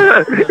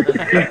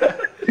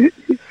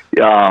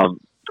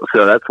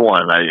 So that's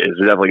one. It's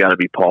definitely got to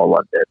be Paul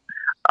London.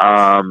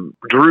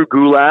 Drew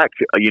Gulak,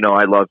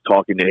 I love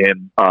talking to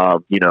him.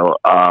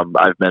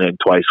 I've met him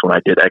twice when I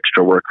did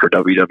extra work for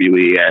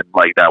WWE, and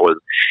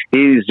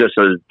he's just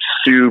a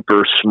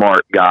super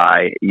smart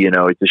guy.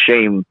 It's a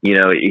shame,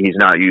 he's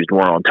not used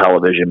more on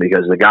television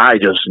because the guy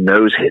just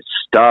knows his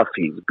stuff.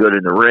 He's good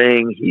in the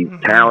ring. He's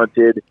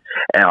talented.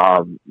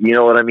 You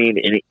know what I mean?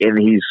 And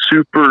he's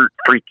super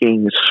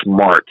freaking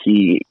smart.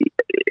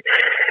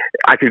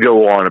 I could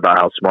go on about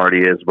how smart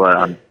he is, but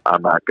I'm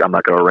not going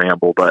to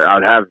ramble. But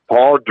I'd have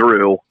Paul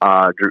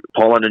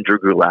London, Drew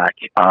Gulak.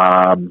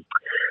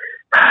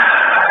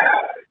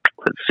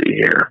 Let's see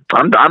here.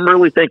 I'm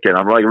really thinking.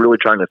 I'm really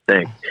trying to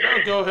think.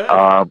 Go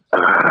ahead.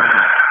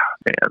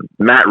 And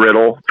Matt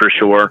Riddle for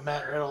sure.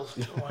 Matt Riddle's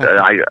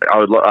I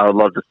would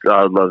love to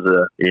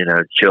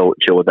chill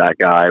with that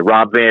guy.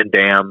 Rob Van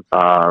Dam.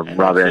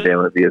 Rob Van Dam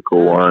would be a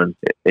cool one.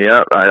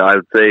 Yeah, I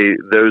would say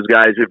those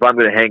guys. If I'm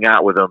going to hang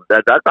out with them,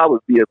 that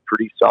would be a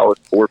pretty solid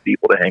 4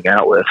 people to hang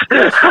out with.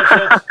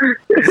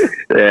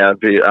 Yeah,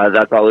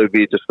 that probably would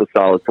be just a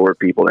solid 4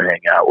 people to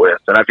hang out with.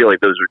 And I feel like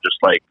those are just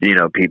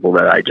people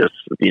that I just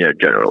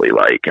generally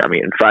like. I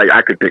mean, in fact,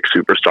 I could pick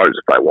superstars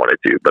if I wanted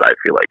to, but I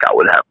feel like I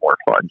would have more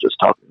fun just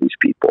talking to these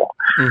people.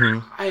 Mm-hmm.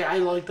 I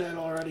like that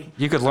already.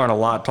 You could learn a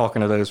lot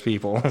talking to those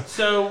people.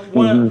 So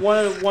one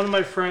of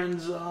my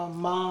friends'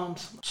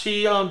 moms,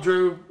 she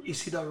drove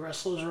ECW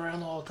wrestlers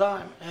around all the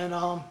time, and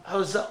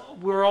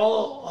we were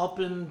all up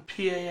in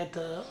PA at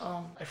the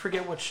I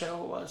forget what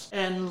show it was,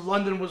 and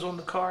London was on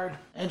the card,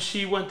 and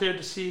she went there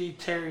to see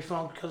Terry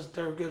Funk because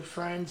they're good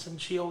friends,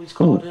 and she always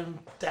called him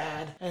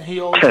Dad, and he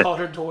always called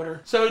her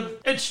daughter. So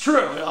it's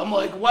true. I'm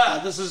like, wow,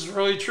 this is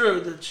really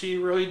true that she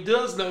really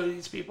does know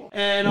these people.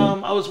 And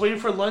I was waiting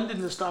for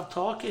London to stop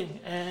talking,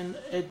 and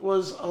it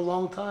was a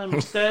long time.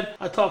 Instead,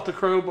 I talked to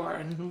Crowbar,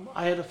 and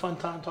I had a fun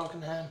time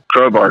talking to him.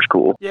 Crowbar's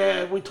cool.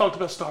 Yeah, we talked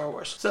about Star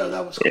Wars, so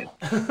that was cool.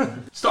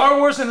 Star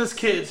Wars and his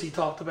kids he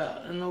talked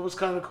about, and it was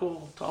kind of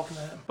cool talking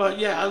to him. But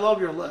yeah, I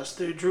love your list,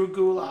 dude. Drew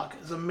Gulak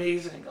is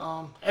amazing.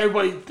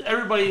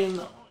 Everybody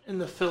in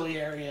the Philly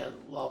area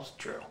loves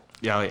Drew.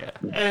 Oh, yeah.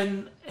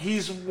 And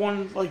he's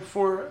one,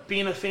 for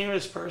being a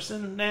famous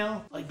person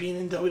now, being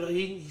in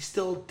WWE, he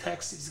still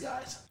texts these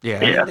guys.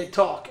 Yeah. And they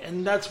talk.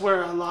 And that's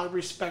where a lot of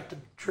respect to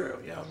Drew,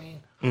 you know what I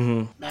mean?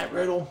 Mm-hmm. Matt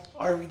Riddle,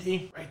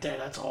 RVD, right there,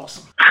 that's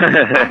awesome.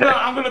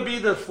 I'm gonna be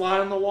the fly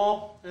on the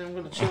wall, and I'm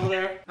going to chill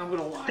there, and I'm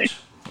going to watch.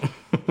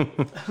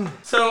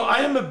 So I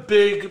am a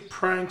big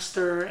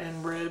prankster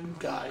and rib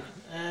guy.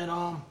 And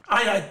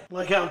I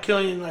like how I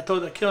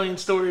told that Killian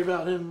story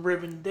about him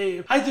ribbing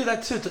Dave. I do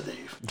that too to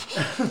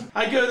Dave.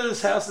 I go to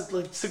his house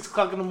at 6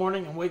 o'clock in the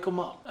morning and wake him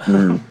up.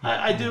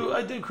 I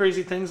do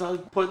crazy things. I'll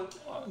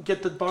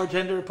get the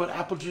bartender to put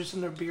apple juice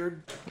in their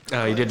beard.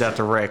 Oh, you did that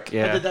to Rick,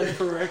 yeah. I did that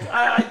for Rick.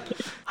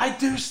 I I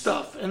do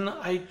stuff, and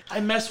I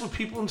mess with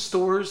people in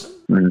stores.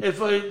 Mm-hmm.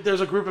 If there's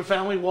a group of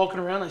family walking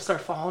around, I start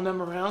following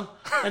them around,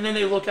 and then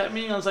they look at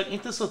me, and I was like,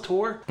 "Ain't this a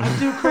tour?" I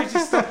do crazy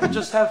stuff to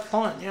just have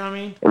fun. You know what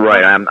I mean?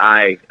 Right.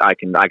 I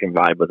can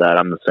vibe with that.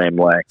 I'm the same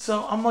way.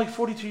 So I'm like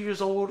 42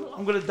 years old.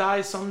 I'm gonna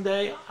die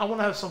someday. I want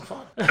to have some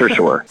fun. For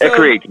sure. So- It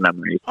creates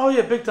memories. Oh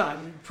yeah, big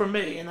time for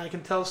me, and I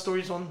can tell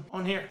stories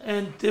on here.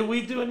 And did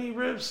we do any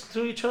ribs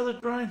to each other,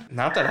 Brian?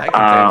 Not that I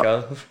can think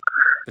of.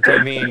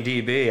 Between me and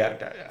DB,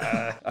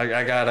 I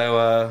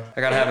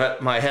gotta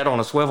have my head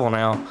on a swivel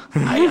now.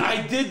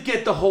 I did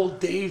get the whole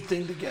Dave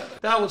thing together.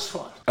 That was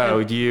fun. Oh,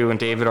 you and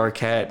David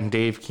Arquette and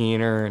Dave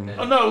Keener and.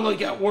 Oh no,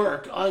 like at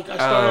work. Like I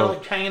started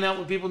like hanging out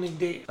with people named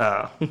Dave.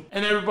 Oh.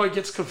 And everybody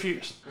gets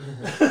confused.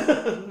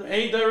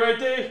 Ain't that right,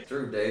 Dave?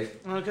 True, Dave.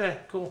 Okay,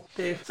 cool,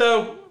 Dave.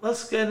 So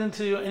let's get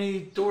into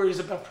any stories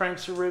about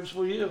pranks or ribs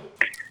with you.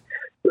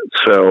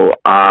 So,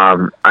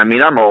 I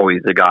mean, I'm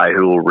always the guy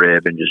who will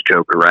rib and just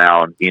joke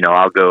around. You know,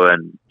 I'll go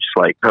and just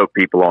like poke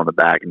people on the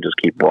back and just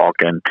keep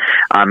walking.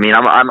 I mean,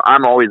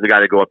 I'm always the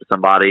guy to go up to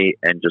somebody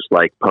and just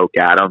like poke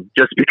at them,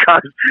 just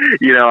because,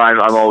 you know,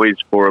 I'm always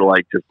for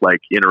like just like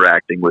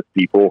interacting with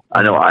people.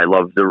 I know I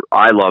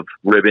love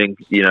ribbing.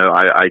 You know,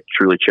 I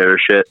truly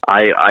cherish it.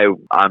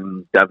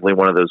 I'm definitely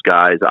one of those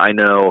guys. I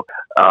know.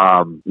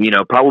 You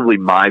know, probably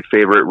my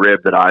favorite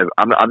rib that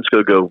I'm just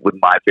going to go with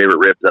my favorite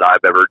rib that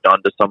I've ever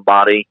done to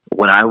somebody.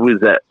 When I was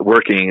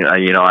working,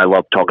 you know, I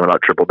love talking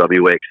about Triple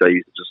WA because I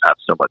used to just have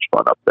so much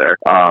fun up there.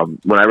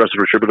 When I wrestled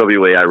for Triple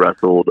WA, I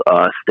wrestled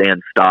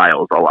Stan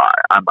Styles a lot.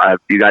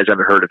 You guys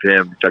haven't heard of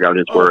him, check out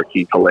his work.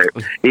 He's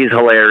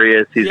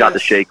hilarious. He's got the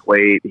shake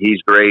weight.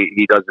 He's great.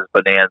 He does his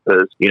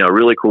bonanzas. You know,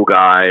 really cool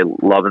guy.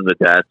 Love him to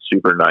death.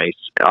 Super nice.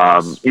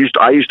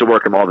 I used to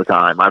work him all the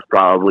time. I've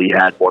probably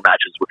had more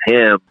matches with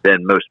him than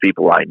most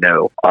people I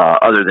know,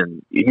 other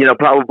than, you know, I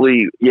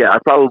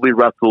probably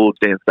wrestled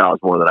Stan Styles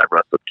more than I've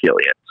wrestled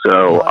Killian.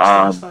 So,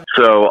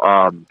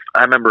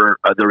 I remember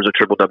there was a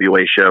Triple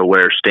WA show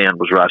where Stan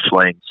was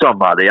wrestling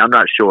somebody, I'm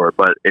not sure,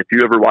 but if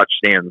you ever watch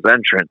Stan's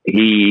entrance,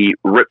 he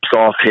rips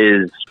off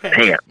his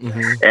pants.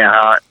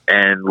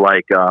 And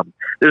like,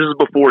 this is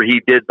before he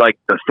did like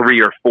the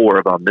 3 or 4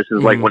 of them. This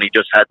is like when he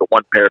just had the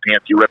one pair of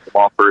pants, he ripped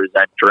them off for his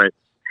entrance.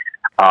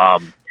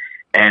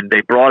 And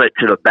they brought it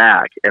to the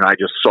back, and I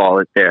just saw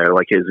it there,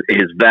 like his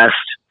vest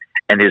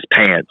and his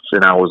pants,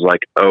 and I was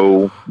like,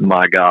 "Oh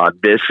my God,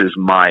 this is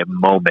my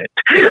moment!"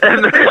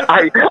 And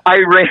I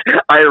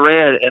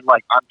ran, and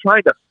like I'm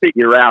trying to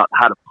figure out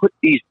how to put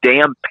these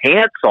damn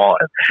pants on.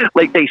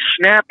 Like they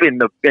snap in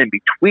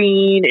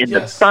between, in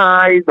the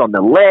thighs, on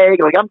the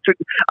leg. Like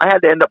I had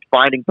to end up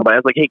finding somebody. I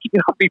was like, "Hey, can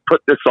you help me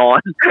put this on?"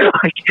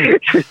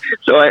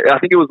 So I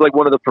think it was like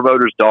one of the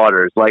promoter's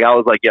daughters. Like I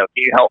was like, "Yo,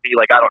 can you help me?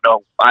 Like I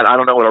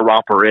don't know what a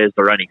romper is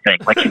or anything.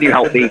 Like can you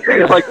help me?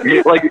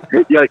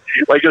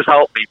 like just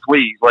help me,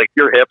 please. Like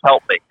you're hip,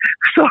 help me."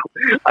 So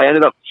I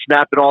ended up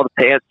snapping all the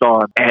pants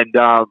on, and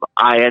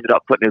I ended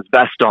up putting his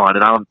vest on,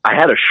 and I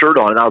had a shirt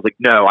on, and I was like,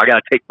 "No, I got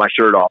to take my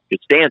shirt off."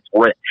 Because Stan's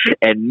wet,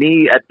 and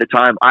me at the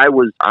time, I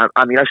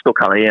mean, I still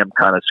kind of am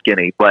kind of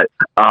skinny, but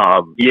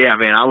yeah,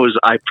 man,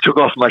 I took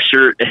off my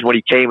shirt, and when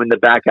he came in the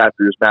back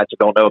after his match, I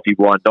don't know if he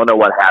won, don't know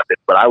what happened,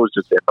 but I was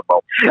just in the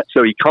moment.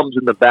 So he comes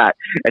in the back,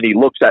 and he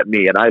looks at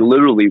me, and I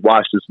literally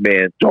watched this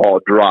man's jaw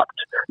dropped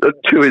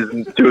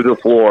to the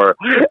floor,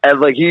 and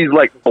like he's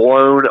like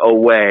blown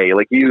away,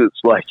 like he was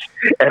like,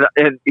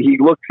 and he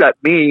looks at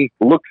me,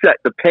 looks at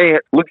the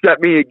pants, looks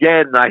at me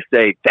again, and I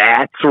say,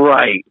 "That's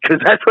right," because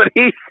that's what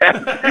he said.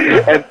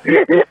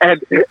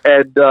 and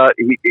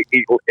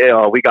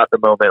we got the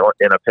moment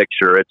in a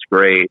picture. It's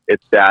great.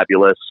 It's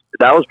fabulous.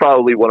 That was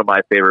probably one of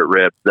my favorite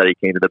ribs, that he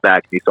came to the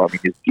back and he saw me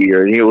in his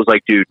gear, and he was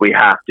like, "Dude, we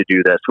have to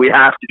do this. We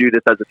have to do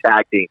this as a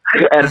tag team."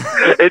 And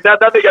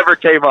nothing ever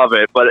came of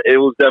it, but it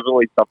was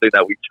definitely something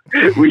that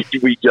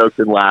we joked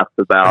and laughed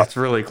about. That's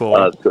really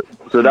cool.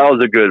 So that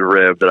was a good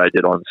rib that I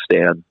did on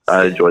Stan.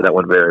 I enjoyed that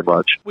one very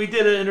much. We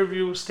did an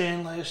interview with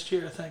Stan last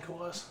year, I think it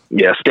was.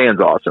 Yeah, Stan's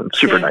awesome.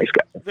 Super nice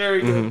guy.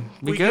 Very good.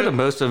 We go to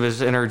most of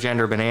his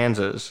intergender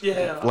bonanzas.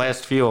 Yeah.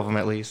 Last few of them,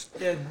 at least.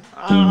 Yeah,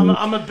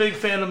 I'm a big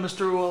fan of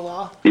Mr.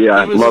 Ulala. Yeah,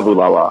 I love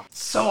Ulala.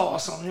 So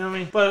awesome, you know what I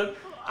mean? But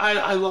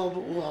I love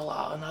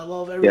Ulala, and I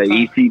love Yeah,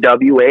 everything.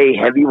 ECWA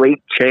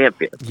heavyweight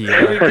champion. Yeah.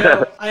 There you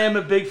go. I am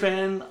a big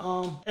fan,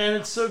 and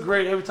it's so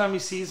great. Every time he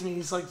sees me,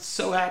 he's like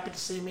so happy to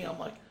see me. I'm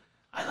like,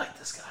 I like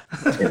this guy.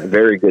 Yeah,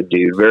 very good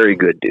dude. Very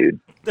good dude.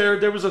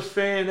 There was a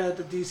fan at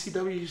the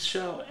DCW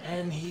show,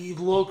 and he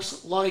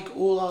looks like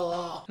Ooh La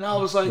La. And I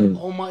was like,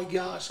 oh my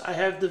gosh, I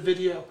have the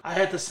video. I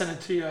had to send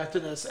it to you after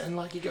this. And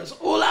like, he goes,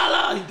 Ooh La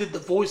La. He did the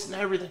voice and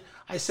everything.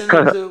 I sent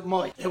it to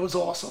Mike. It was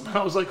awesome.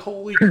 I was like,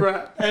 holy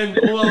crap. And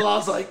Ooh La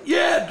La's like,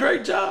 yeah,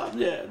 great job.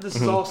 Yeah, this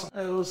is awesome.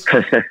 It was.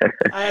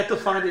 I had to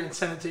find it and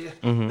send it to you.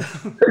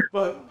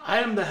 But I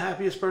am the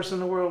happiest person in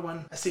the world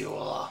when I see Ooh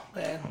La La,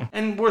 man.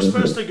 And we're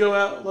supposed to go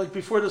out, like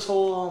before this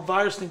whole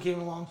virus thing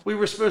came along, we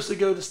were supposed to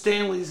go to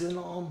Stanley families in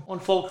on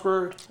Folk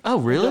Road. Oh,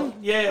 really?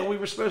 Yeah, we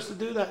were supposed to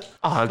do that.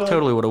 Oh, I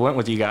totally would have went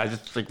with you guys.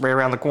 It's like right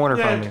around the corner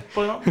from me.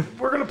 But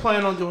we're gonna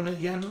plan on doing it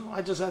again.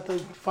 I just have to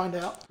find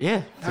out.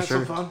 Yeah, for Have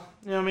sure. some fun.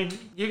 You know, I mean,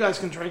 you guys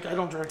can drink. I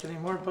don't drink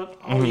anymore, but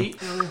I'll eat.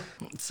 You know,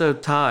 So,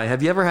 Ty,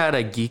 have you ever had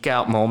a geek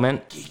out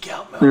moment? geek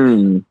out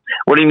moment.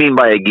 What do you mean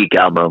by a geek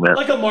out moment?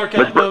 Like a mark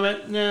out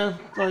moment. Yeah.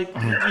 Like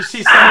you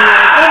see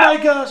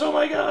somebody like, oh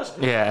my gosh.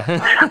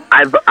 Yeah.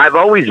 I've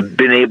always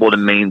been able to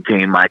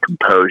maintain my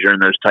composure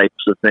in those types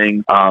of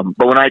things.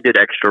 But when I did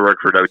extra work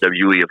for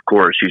WWE, of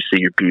course, you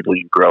see your people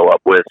you grow up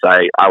with.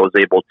 I was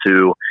able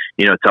to,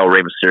 tell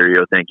Rey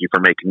Mysterio, thank you for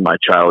making my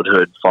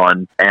childhood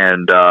fun.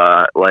 And,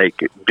 like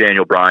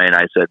Daniel Bryan,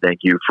 I said, thank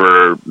you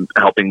for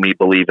helping me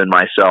believe in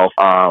myself.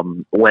 What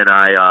was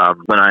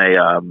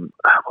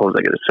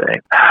I going to say?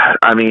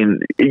 I mean,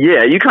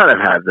 yeah, you kind of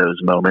have those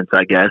moments,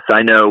 I guess.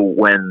 I know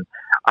when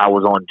I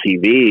was on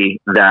TV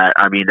that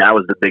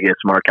was the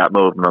biggest mark out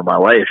moment of my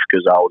life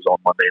because I was on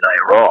Monday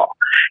Night Raw.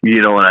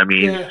 You know what I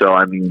mean? Yeah. So,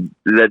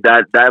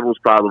 that was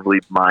probably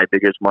my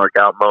biggest mark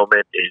out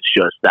moment is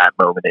just that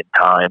moment in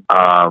time.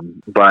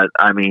 But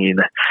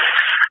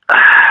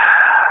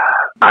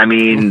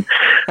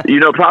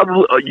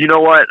probably, you know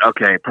what?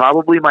 Okay,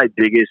 probably my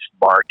biggest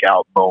mark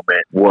out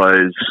moment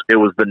was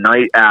the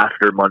night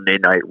after Monday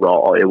Night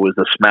Raw. It was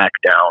a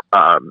SmackDown.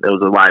 It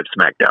was a live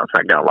SmackDown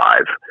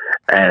Live.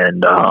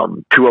 And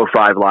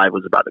 205 Live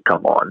was about to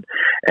come on.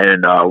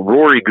 And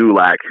Rory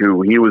Gulak,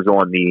 he was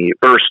on the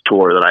first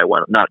tour that I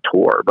went, not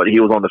tour, but he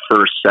was on the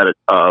first set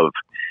of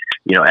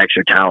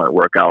extra talent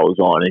work I was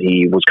on, and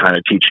he was kind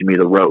of teaching me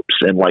the ropes.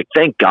 And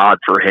thank God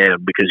for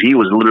him, because he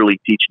was literally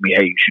teaching me,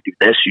 hey, you should do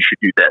this, you should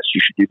do this,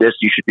 you should do this,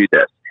 you should do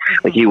this.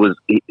 He was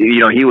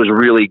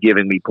really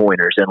giving me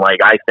pointers. And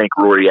I thank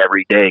Rory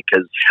every day,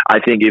 because I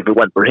think if it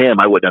went for him,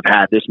 I wouldn't have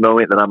had this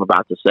moment that I'm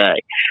about to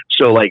say.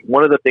 So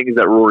one of the things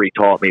that Rory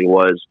taught me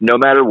was no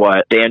matter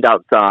what, stand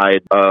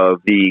outside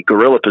of the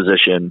gorilla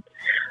position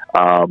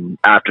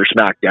after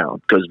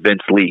SmackDown, because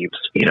Vince leaves,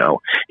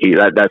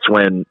 that's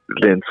when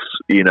Vince,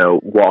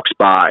 walks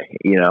by,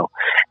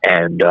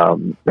 and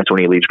that's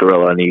when he leaves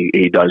Gorilla and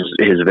he does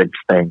his Vince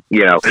thing,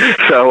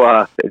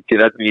 so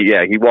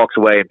he walks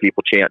away and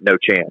people chant no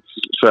chance.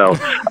 So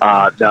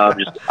no,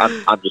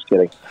 I'm just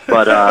kidding.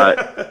 But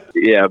the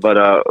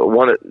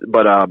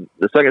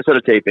second set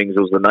of tapings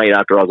was the night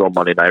after I was on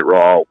Monday Night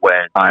Raw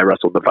when I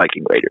wrestled the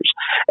Viking Raiders,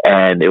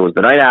 and it was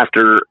the night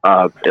after.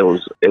 It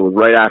was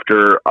right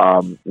after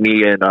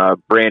me and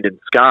Brandon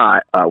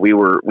Scott. We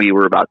were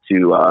about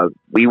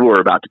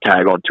to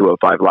tag on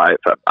 205 Live.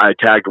 I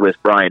tagged with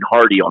Brian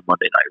Hardy on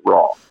Monday Night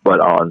Raw, but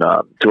on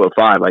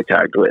 205 I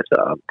tagged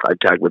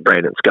with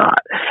Brandon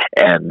Scott.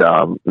 And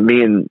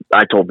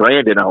I told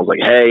Brandon, I was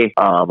like, hey,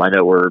 I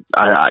know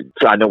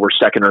we're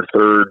second or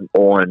third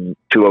on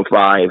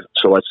 205,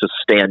 so let's just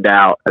stand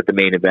out at the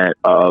main event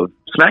of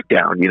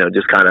SmackDown,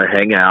 just kind of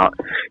hang out,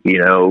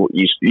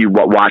 you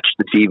watch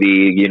the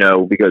TV,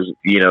 because,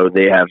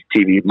 they have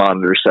TV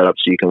monitors set up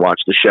so you can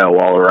watch the show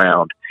all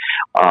around.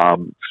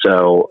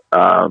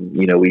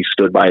 We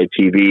stood by a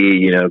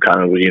TV,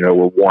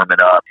 we're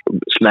warming up.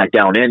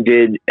 SmackDown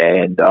ended,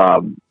 and,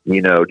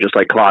 just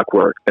like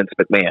clockwork, Vince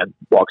McMahon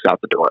walks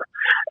out the door,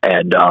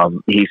 and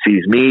he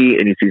sees me,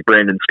 and he sees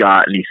Brandon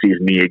Scott, and he sees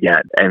me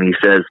again, and he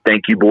says,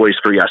 thank you boys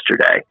for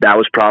yesterday. That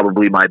was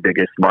probably my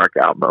biggest mark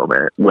out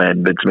moment,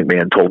 when Vince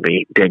McMahon told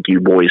me, thank you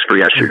boys for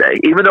yesterday,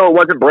 even though it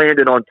wasn't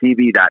Brandon on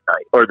TV that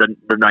night, or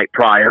the night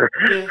prior.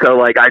 Yeah.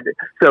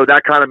 So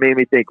that kind of made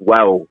me think,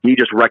 wow, he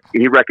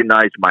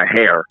recognized my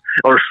hair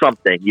or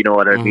something, you know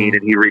what I mean?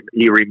 And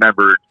he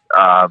remembered,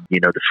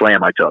 the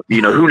slam I took,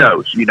 who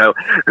knows,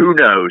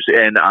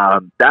 And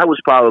that was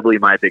probably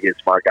my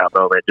biggest mark out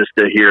moment, just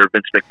to hear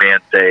Vince McMahon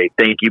say,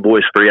 thank you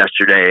boys for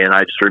yesterday. And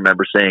I just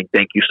remember saying,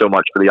 thank you so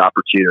much for the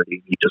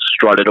opportunity. He just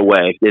strutted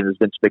away in his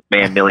Vince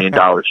McMahon $1 million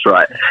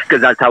strut,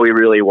 because that's how he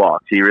really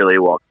walks. He really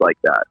walks like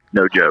that.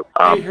 No joke.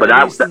 But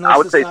I would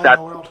say that,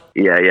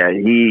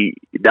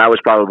 that was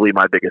probably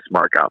my biggest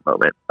mark out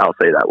moment. I'll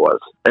say that was.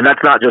 And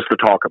that's not just to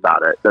talk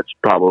about it. That's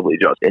probably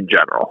just in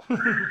general.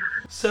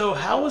 So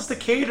how was the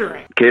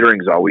catering?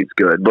 Catering's always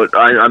good, but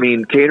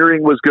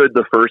catering was good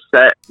the first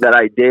set that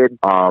I did.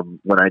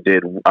 When I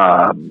did,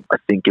 I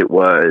think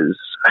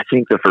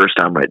the first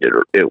time I did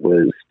it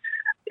was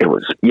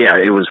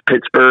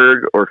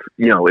Pittsburgh, or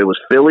it was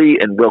Philly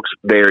and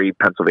Wilkes-Barre,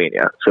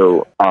 Pennsylvania.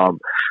 So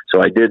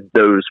I did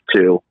those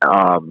two.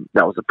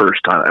 That was the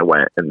first time I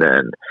went, and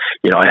then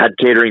I had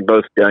catering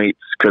both nights,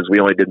 because we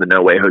only did the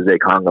No Way Jose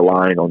Conga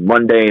line on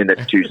Monday, and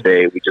then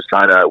Tuesday we just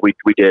we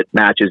did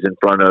matches in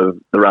front of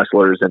the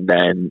wrestlers, and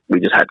then we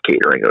just had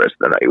catering the rest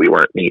of the night. We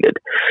weren't needed.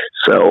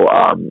 So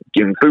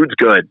food's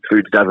good.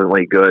 Food's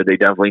definitely good. They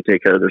definitely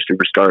take care of their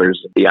superstars,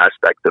 the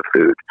aspect of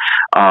food.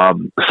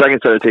 The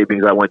second set of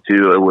tapings I went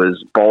to, it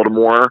was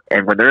Baltimore,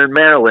 and when they're in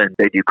Maryland,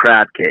 they do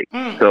crab cake.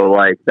 So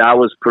that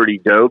was pretty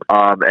dope.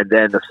 And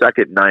then the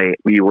second night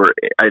we were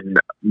in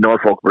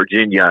Norfolk,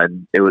 Virginia,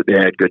 and they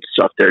had good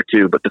stuff there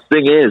too. But the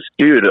thing is,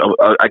 dude, dude,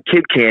 a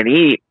kid can't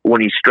eat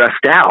when he's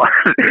stressed out.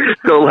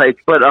 So like,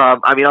 but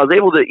I mean, I was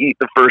able to eat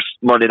the first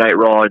Monday Night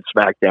Raw and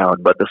SmackDown,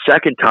 but the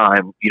second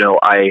time, you know,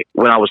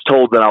 when I was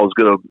told that I was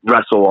going to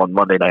wrestle on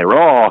Monday Night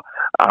Raw,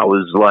 I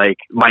was like,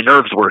 my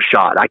nerves were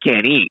shot. I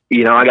can't eat.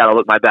 You know, I got to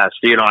look my best.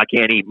 You know, I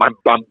can't eat. I'm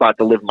about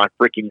to live my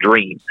freaking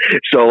dream.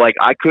 So, like,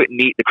 I couldn't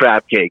eat the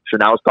crab cakes,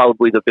 and that was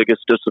probably the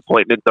biggest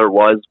disappointment there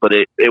was, but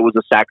it was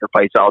a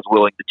sacrifice I was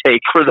willing to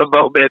take for the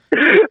moment.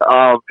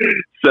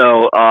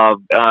 So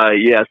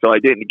I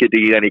didn't get to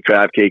eat any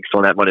crab cakes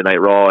on that Monday Night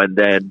Raw, and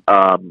then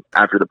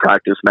after the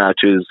practice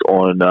matches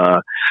on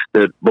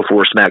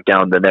before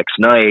SmackDown the next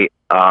night,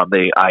 I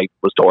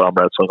was told I'm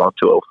wrestling on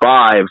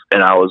 205,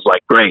 and I was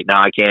like, great,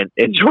 now I can't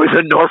enjoy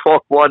the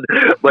Norfolk one,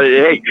 but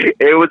hey,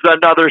 it was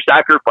another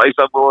sacrifice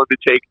I'm willing to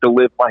take to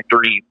live my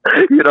dream.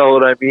 You know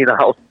what I mean?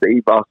 I'll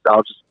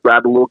just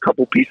grab a little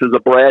couple pieces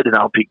of bread and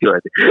I'll be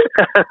good.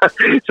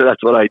 So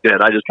that's what I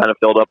did. I just kind of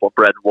filled up on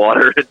bread and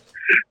water and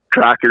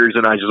crackers,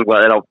 and I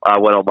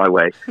went on my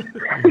way.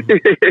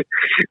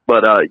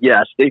 But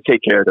yes, they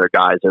take care of their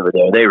guys over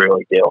there. They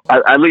really do.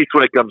 At least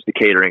when it comes to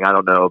catering, I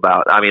don't know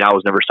about. I mean, I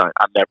was never signed.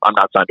 I'm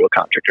not signed to a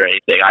contract or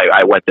anything.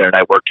 I went there and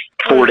I worked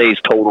 4 days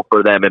total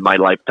for them in my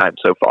lifetime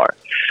so far.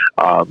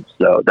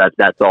 So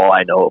that's all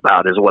I know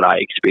about is what I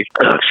experienced.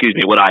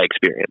 What I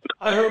experienced.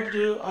 I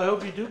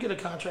hope you do get a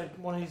contract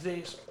one of these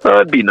days.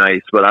 It'd be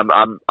nice, but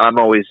I'm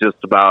always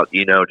just about,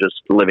 you know, just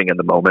living in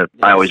the moment.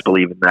 Yes. I always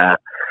believe in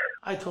that.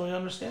 I totally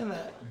understand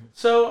that.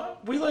 So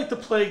we like to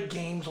play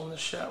games on the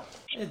show.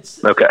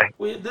 Okay.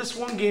 This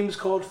one game is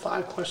called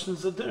 5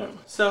 Questions of Doom.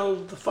 So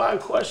the 5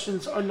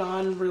 questions are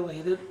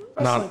non-related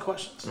wrestling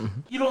questions.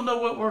 Mm-hmm. You don't know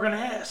what we're going to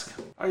ask.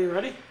 Are you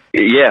ready?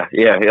 Yeah.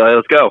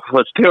 Let's go.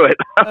 Let's do it.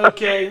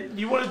 Okay.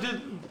 You want to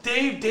do...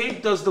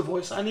 Dave does the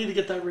voice. I need to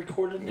get that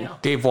recorded now.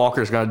 Dave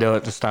Walker's going to do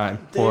it this time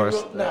for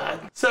us.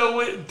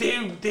 So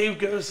Dave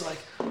goes like,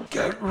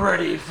 get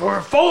ready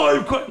for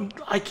 5 questions.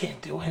 I can't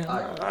do him.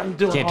 I'm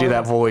doing Can't do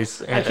that voice.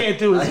 I can't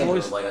do his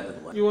voice.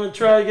 You want to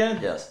try again?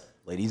 Yes.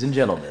 Ladies and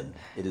gentlemen,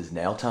 it is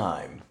now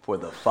time for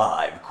the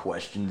 5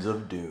 Questions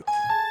of Doom.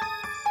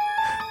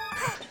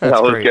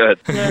 That was good.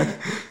 Yeah.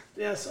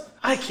 Yes.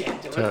 I can't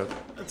do it.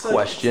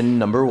 Question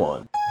number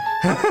 1.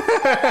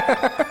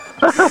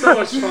 So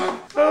much fun.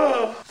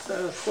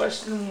 So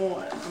question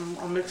 1.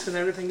 I'm mixing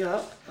everything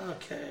up.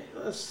 Okay,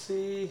 let's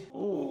see.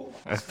 Ooh.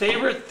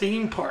 Favorite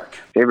theme park?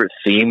 Favorite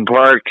theme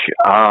park?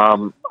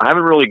 I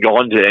haven't really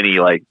gone to any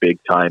like big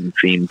time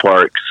theme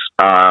parks.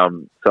 So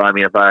I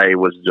mean, if I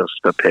was just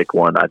to pick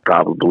one, I'd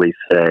probably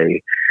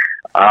say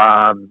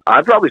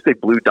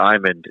Blue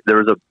Diamond. There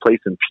was a place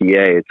in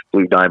PA. It's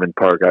Blue Diamond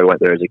Park. I went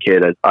there as a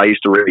kid. I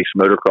used to race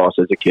motocross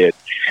as a kid,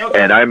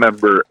 and I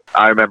remember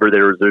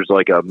there's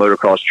like a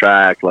motocross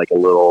track, like a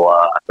little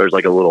there's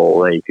like a little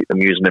like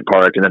amusement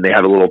park, and then they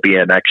have a little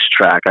BMX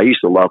track. I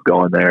used to love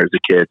going there as a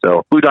kid.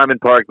 So Blue Diamond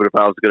Park. But if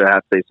I was going to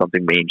have to say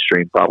something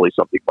mainstream, probably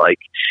something like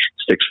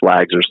Six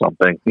Flags or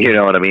something. You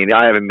know what I mean?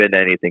 I haven't been to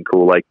anything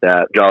cool like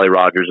that. Jolly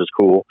Rogers is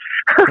cool,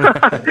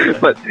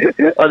 but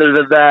other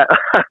than that,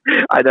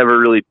 I never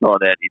really done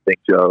anything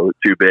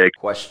too big.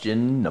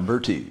 Question number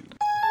 2.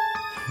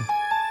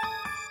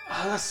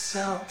 Oh, that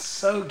sounds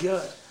so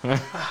good.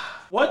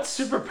 What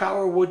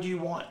superpower would you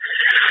want?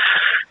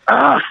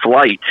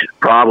 Flight,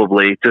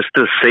 probably, just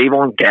to save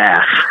on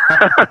gas.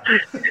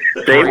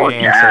 Save on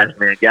gas,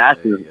 man. Gas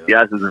is.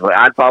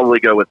 I'd probably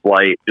go with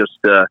flight just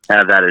to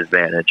have that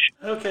advantage.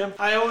 Okay.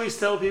 I always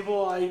tell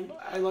people I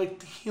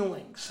like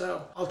healing,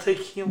 so I'll take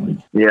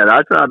healing. Yeah,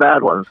 that's not a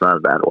bad one. It's not a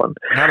bad one.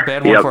 Not a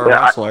bad one for a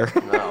wrestler.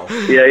 No.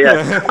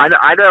 Yeah.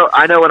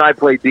 I know when I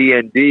play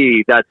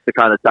D&D, that's the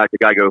kind of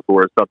tactic I go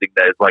for, is something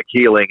that is like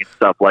healing and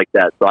stuff like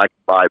that, so I can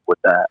vibe with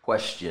that.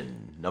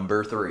 Question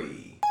number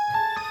 3.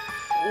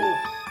 Ooh.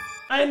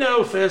 I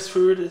know fast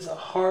food is a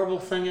horrible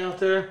thing out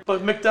there,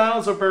 but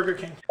McDonald's or Burger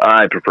King?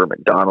 I prefer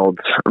McDonald's,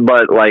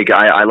 but like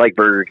I like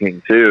Burger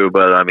King too.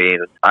 But I mean,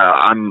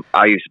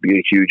 I used to be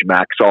a huge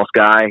mac sauce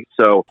guy,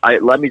 so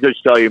let me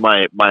just tell you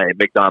my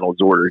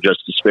McDonald's order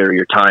just to spare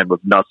your time of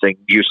nothing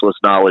useless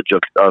knowledge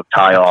of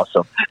Thai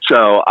awesome.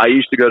 So I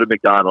used to go to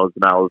McDonald's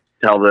and I was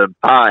tell them,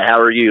 hi, how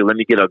are you? Let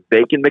me get a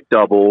bacon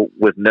McDouble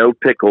with no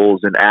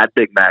pickles and add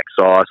Big Mac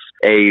sauce,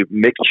 a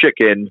mixed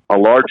chicken, a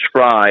large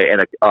fry,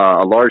 and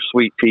a large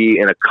sweet tea,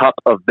 and a cup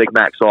of Big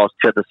Mac sauce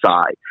to the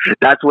side.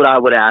 That's what I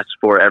would ask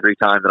for every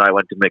time that I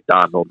went to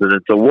McDonald's. And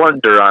it's a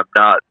wonder I'm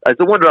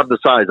the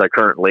size I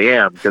currently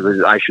am,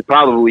 because I should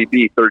probably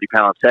be 30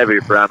 pounds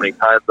heavier for how many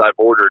times I've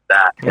ordered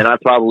that. And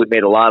I've probably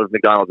made a lot of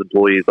McDonald's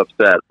employees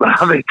upset by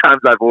how many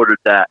times I've ordered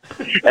that.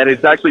 And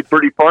it's actually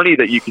pretty funny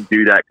that you can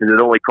do that, because it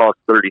only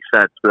costs 30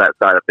 cents for that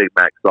side of Big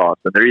Mac sauce.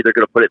 And they're either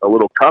going to put it in a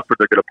little cup or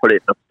they're going to put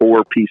it in a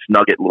 4-piece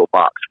nugget little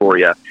box for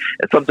you.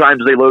 And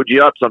sometimes they load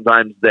you up,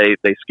 sometimes they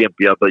skimp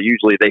you up, but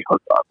usually they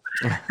hook up.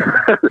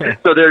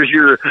 So there's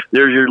your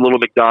little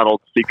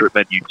McDonald's secret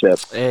menu tip.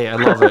 Hey, I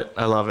love it.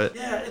 I love it.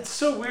 Yeah, it's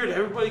so weird.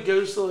 Everybody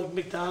goes to like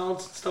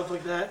McDonald's and stuff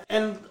like that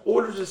and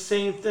orders the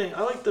same thing.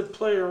 I like to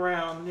play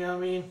around, you know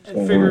what I mean,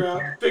 and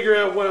figure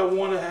out what I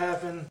want to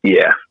have. And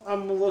yeah,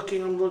 I'm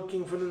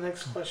looking for the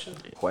next question.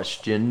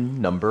 Question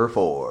number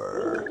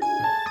 4.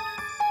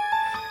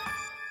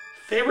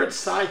 Favorite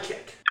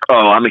sidekick?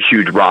 Oh, I'm a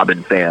huge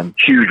Robin fan.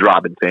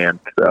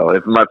 So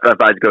if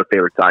I'd go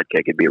favorite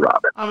sidekick, it'd be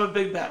Robin. I'm a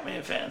big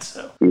Batman fan,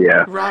 so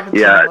yeah,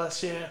 Robin's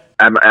less, yeah.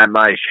 At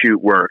my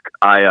shoot work,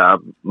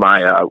 when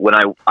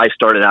I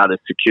started out as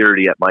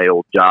security at my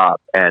old job,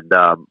 and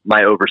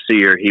my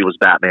overseer, he was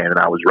Batman and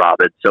I was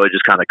Robin, so it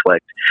just kind of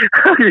clicked.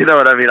 You know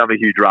what I mean? I'm a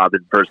huge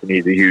Robin person.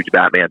 He's a huge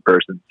Batman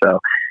person, so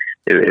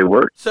it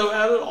worked. So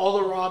out of all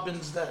the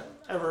Robins that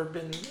ever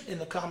been in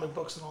the comic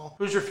books and all,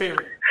 who's your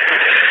favorite?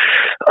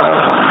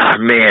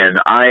 Man,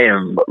 I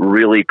am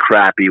really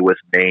crappy with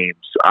names.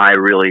 I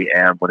really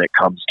am when it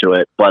comes to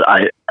it. But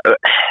I'm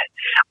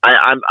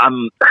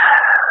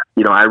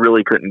I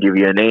really couldn't give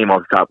you a name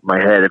off the top of my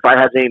head. If I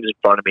had names in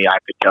front of me, I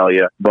could tell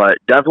you. But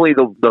definitely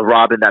the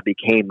Robin that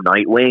became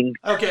Nightwing.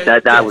 Okay.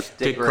 That was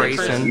Dick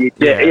Grayson.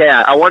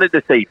 Yeah, I wanted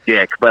to say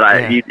Dick, but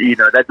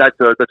that's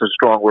a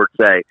strong word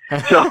to say.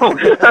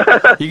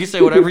 So you can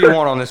say whatever you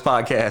want on this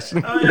podcast.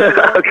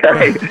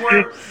 Okay.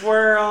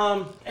 We're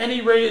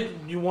any rated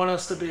you want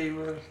us to be.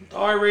 We're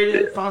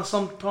R-rated on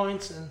some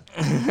points. And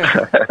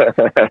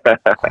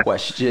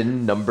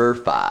Question number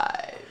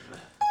 5.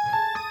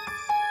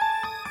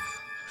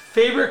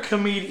 Favorite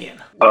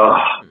comedian? Oh,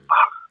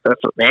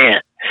 that's a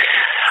man.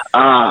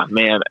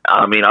 Man.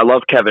 I mean, I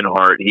love Kevin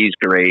Hart. He's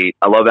great.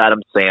 I love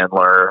Adam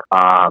Sandler.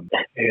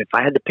 If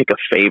I had to pick a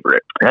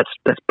favorite, that's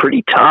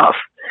pretty tough.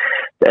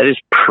 That is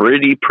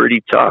pretty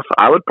tough.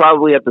 I would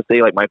probably have to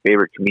say like my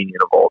favorite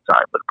comedian of all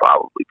time, but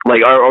probably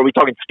like are we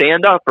talking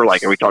stand up or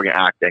like are we talking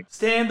acting?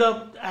 Stand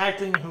up,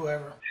 acting,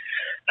 whoever.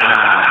 You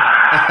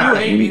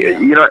hate me now.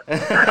 You know,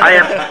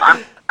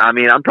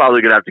 I'm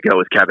probably gonna have to go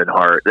with Kevin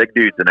Hart. That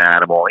dude's an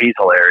animal. He's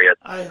hilarious.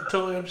 I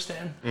totally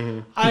understand.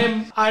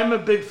 Mm-hmm. I'm a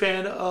big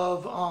fan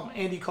of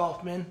Andy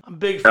Kaufman. I'm a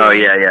big fan. Oh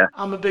yeah.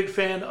 I'm a big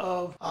fan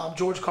of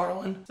George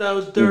Carlin.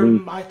 They're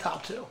my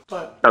top 2.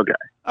 But okay.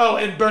 Oh,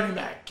 and Bernie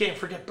Mac. Can't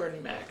forget Bernie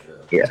Mac.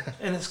 Yeah.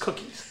 And his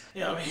cookies.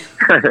 You know what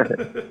I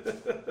mean?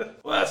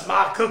 Well, that's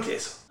my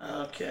cookies.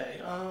 Okay.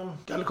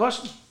 Got a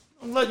question?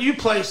 I'll let you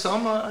play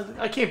some.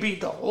 I can't beat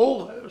the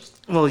whole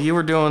host. Well, you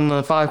were doing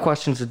the 5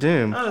 questions of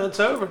doom. Oh, it's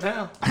over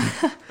now.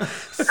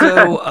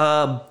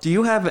 So, do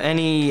you have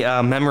any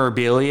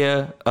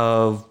memorabilia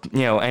of,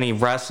 any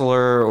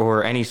wrestler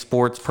or any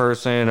sports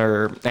person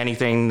or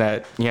anything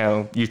that,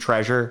 you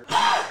treasure?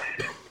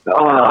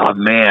 Oh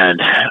man,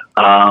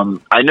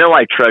 I know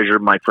I treasure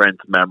my friend's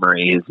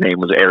memory. His name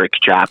was Eric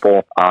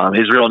Chappell.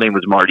 His real name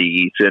was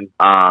Marty Eason.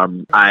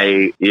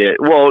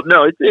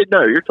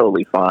 No, you're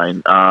totally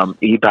fine.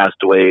 He passed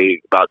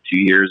away about 2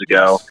 years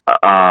ago.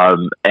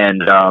 And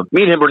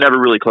me and him were never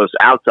really close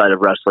outside of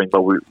wrestling,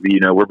 but we're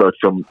both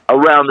from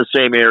around the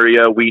same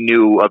area. We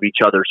knew of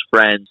each other's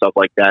friends, stuff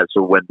like that.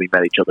 So when we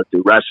met each other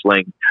through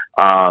wrestling,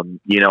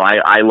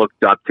 I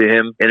looked up to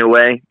him in a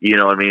way. You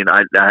know what I mean?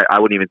 I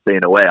wouldn't even say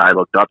in a way. I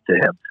looked up to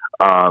him.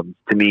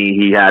 To me,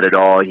 he had it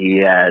all. He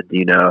had,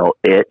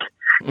 it.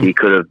 He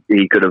could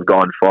have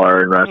gone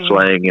far in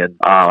wrestling, and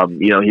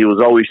he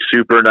was always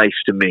super nice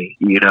to me.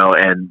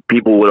 And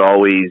people would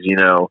always, in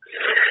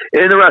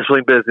the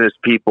wrestling business,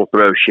 people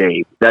throw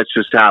shade. That's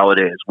just how it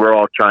is. We're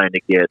all trying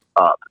to get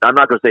up. I'm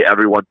not going to say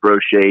everyone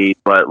throws shade,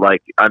 but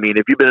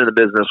if you've been in the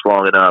business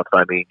long enough,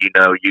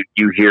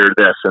 you hear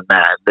this and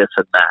that, and this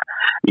and that.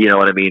 You know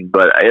what I mean?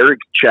 But Eric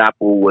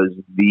Chappell was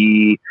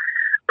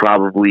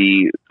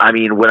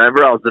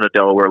whenever I was in a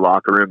Delaware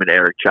locker room and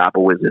Eric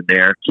Chappell was in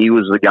there, he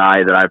was the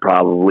guy that I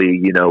probably,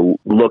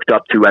 looked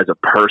up to as a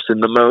person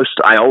the most.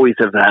 I always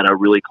have had a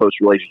really close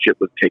relationship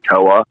with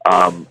Kikoa,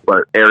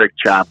 but Eric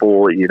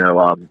Chappell,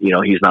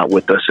 he's not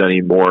with us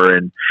anymore.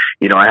 And,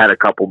 I had a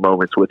couple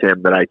moments with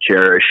him that I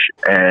cherish,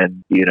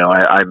 and,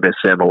 I miss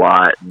him a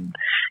lot. And,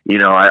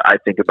 I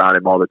think about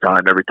him all the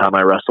time. Every time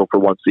I wrestle for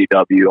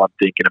 1CW, I'm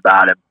thinking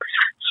about him.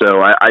 So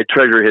I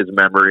treasure his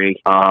memory,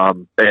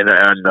 and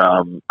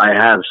I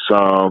have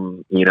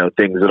some,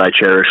 things that I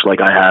cherish.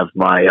 Like I have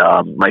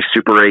my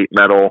Super 8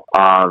 medal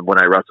when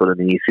I wrestled in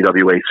the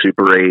ECWA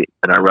Super 8,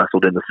 and I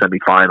wrestled in the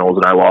semifinals,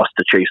 and I lost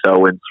to Chase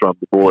Owens from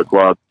the Bullet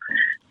Club.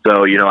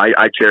 So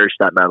I cherish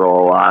that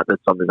medal a lot.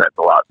 That's something that's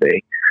a lot to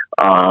me.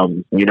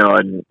 And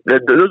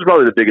those are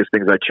probably the biggest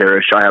things I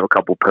cherish. I have a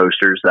couple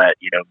posters that,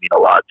 mean a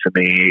lot to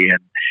me and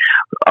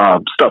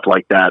stuff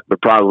like that.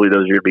 But probably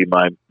those are going to be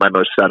my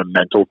most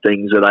sentimental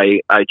things that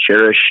I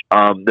cherish.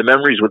 The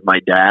memories with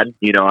my dad,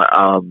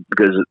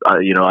 because,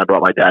 I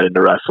brought my dad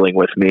into wrestling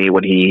with me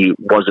when he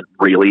wasn't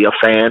really a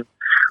fan.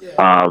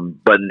 Yeah.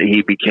 But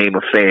he became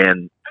a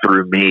fan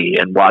through me,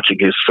 and watching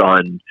his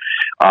son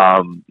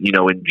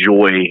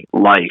enjoy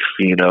life.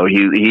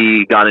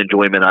 He got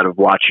enjoyment out of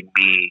watching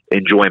me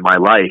enjoy my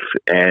life.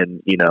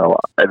 And,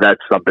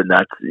 that's something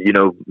that's,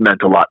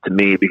 meant a lot to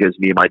me, because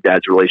me and my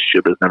dad's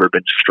relationship has never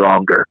been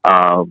stronger.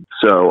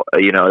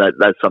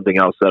 That's something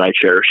else that I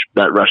cherish,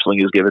 that wrestling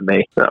has given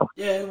me. So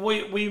yeah,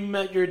 we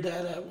met your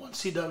dad at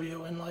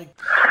 1CW, and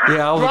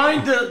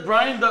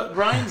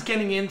Brian's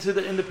getting into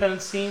the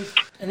independent scene,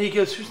 and he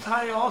goes, "Who's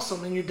Ty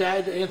Awesome?" And your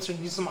dad answered,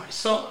 "He's my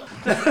son."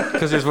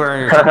 Because he's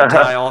wearing your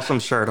Ty Awesome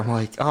shirt. I'm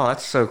like, oh,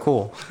 that's so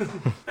cool.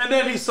 And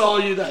then he saw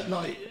you that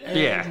night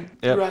and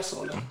Yep.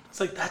 wrestled him. It's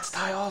like, that's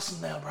Ty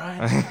Awesome now,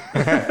 Brian.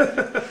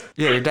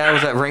 Yeah, your dad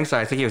was at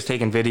ringside. I think he was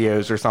taking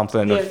videos or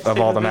something of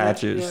all the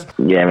matches.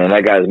 Yeah, man,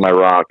 that guy's my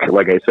rock,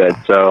 like I said.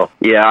 So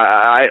yeah,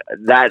 I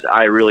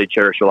really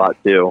cherish a lot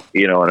too.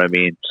 You know what I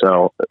mean?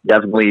 So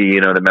definitely,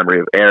 the memory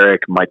of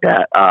Eric, my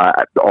dad,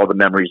 all the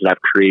memories that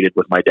I've created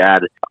with my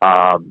dad.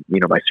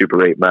 My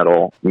Super 8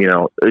 medal.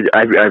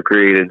 I've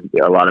created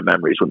a lot of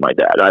memories with my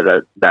dad.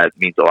 That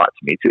means a lot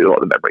to me too. All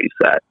the memories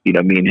that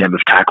me and him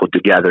have tackled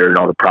together, and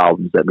all the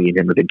problems that me and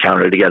him have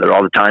encountered together.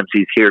 All the times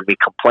he's heard me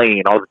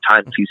complain. All the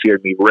times he's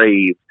heard me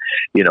rave.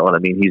 You know what I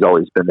mean? He's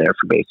always been there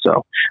for me.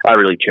 So I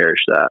really cherish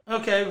that.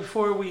 Okay,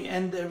 before we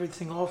end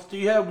everything off, do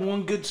you have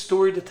one good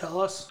story to tell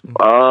us?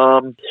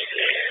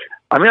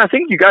 I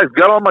think you guys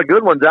got all my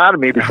good ones out of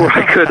me before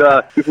I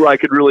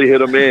could really hit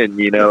them in.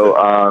 If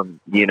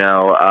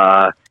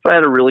I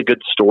had a really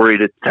good story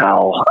to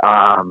tell,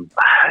 on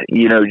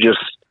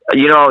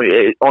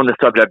the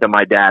subject of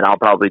my dad, I'll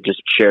probably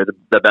just share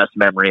the best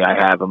memory I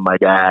have of my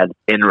dad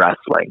in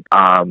wrestling.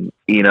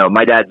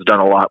 My dad's done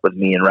a lot with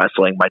me in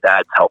wrestling. My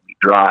dad's helped me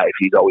drive.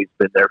 He's always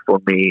been there for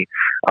me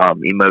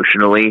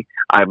emotionally.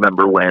 I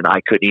remember when I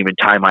couldn't even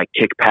tie my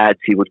kick pads,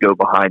 he would go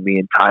behind me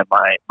and tie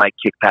my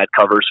kick pad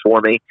covers for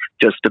me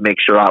just to make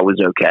sure I was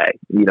okay.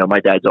 My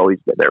dad's always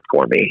been there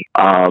for me.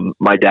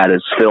 My dad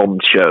has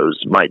filmed shows.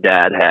 My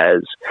dad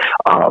has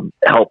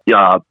helped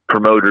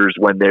promoters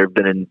when they've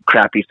been in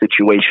crappy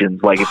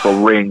situations, like if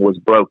a ring was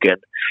broken,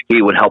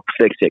 he would help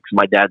fix it 'cause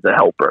my dad's a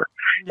helper.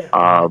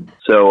 Yeah.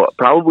 So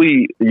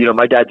probably,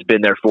 my dad's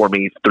been there for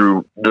me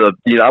through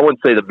I wouldn't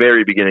say the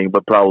very beginning,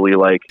 but probably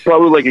like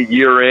a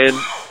year in,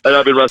 and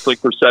I've been wrestling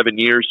for 7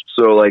 years.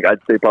 So like, I'd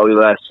say probably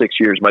the last 6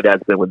 years, my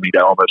dad's been with me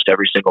to almost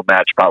every single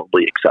match,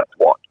 probably except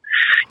one,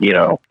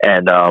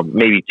 and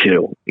maybe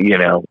two,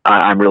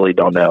 I really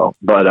don't know.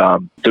 But,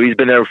 so he's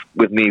been there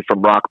with me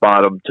from rock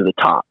bottom to the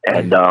top.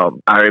 And,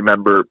 I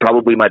remember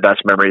probably my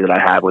best memory that I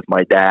have with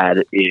my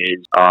dad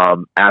is,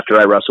 after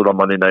I wrestled on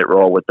Monday Night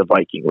Raw with the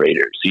Viking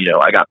Raiders.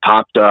 I got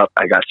popped up,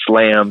 I got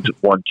slammed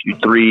 1, 2,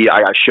 3.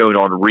 I got shown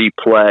on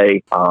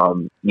replay.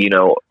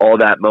 All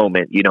that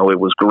moment, it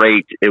was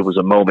great. It was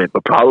a moment,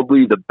 but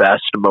probably the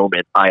best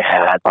moment I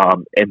had,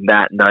 and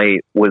that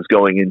night was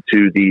going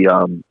into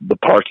the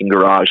parking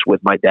garage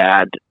with my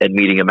dad and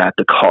meeting him at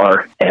the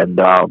car. And,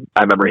 I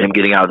remember him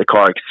getting out of the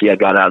car because he had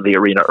got out of the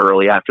arena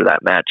early after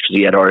that match because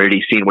he had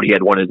already seen what he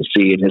had wanted to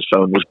see and his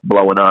phone was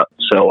blowing up.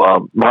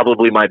 So,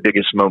 probably my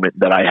biggest moment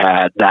that I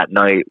had that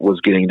night was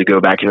getting to go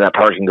back into that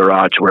parking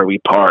garage where we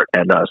parked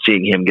and,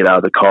 seeing him get out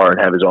of the car and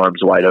have his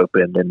arms wide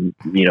open and,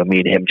 me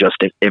and him just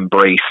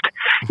embraced,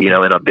 in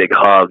a big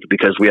hug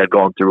because we had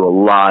gone through a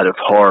lot of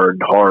hard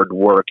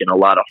work and a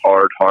lot of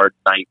hard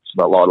nights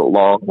and a lot of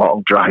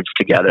long drives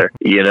together.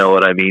 You know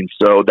what I mean?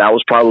 So that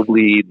was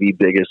probably the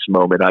biggest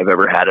moment I've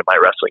ever had in my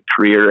wrestling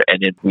career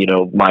and in,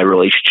 my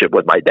relationship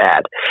with my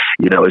dad,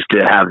 is to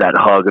have that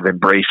hug of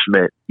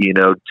embracement,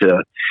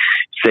 to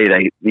say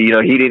that,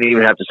 he didn't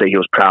even have to say he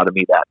was proud of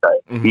me that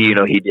night.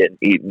 Mm-hmm. He didn't.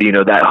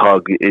 That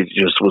hug, it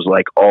just was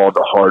like all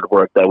the hard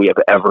work that we have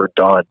ever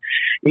done.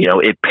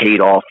 It paid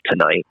off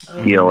tonight.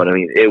 Mm-hmm. You know what I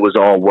mean? It was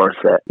all worth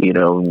it.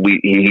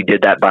 He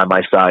did that by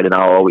my side, and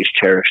I'll always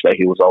cherish that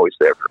he was always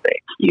there for me.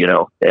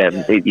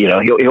 And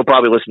he'll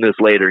probably listen to this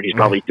later. He's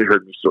probably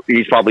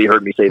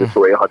heard me say the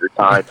story 100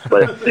 times,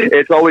 but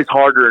it's always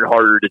harder and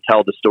harder to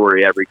tell the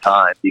story every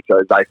time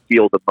because I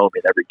feel the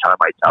moment every time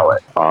I tell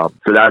it.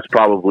 So that's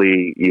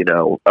probably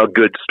a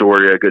good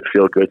story, a good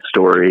feel good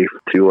story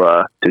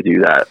to do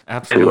that.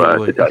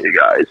 Absolutely. To tell you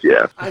guys.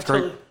 Yeah. I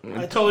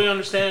totally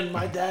understand.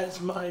 My dad's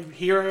my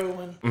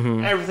hero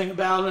and everything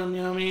about him.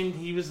 You know what I mean?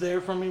 He was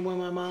there for me when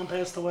my mom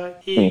passed away.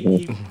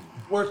 He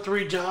worked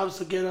 3 jobs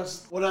to get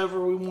us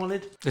whatever we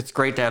wanted. It's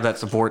great to have that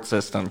support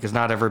system because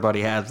not everybody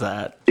has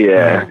that.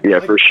 Yeah,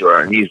 for sure.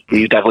 And he's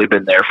definitely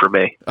been there for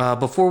me.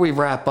 Before we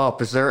wrap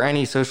up, is there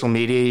any social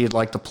media you'd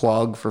like to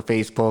plug for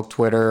Facebook,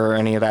 Twitter, or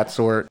any of that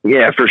sort?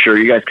 Yeah, for sure.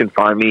 You guys can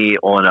find me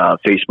on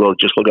Facebook.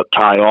 Just look up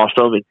Ty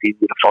Awesome. It's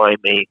easy to find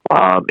me.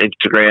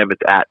 Instagram,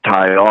 it's at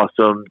Ty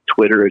Awesome.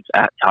 Twitter, it's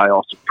at Ty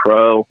Awesome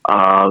Pro.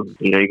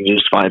 You can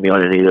just find me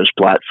on any of those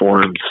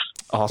platforms.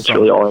 Awesome. It's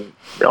really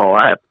all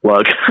I have to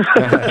plug.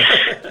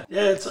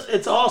 Yeah,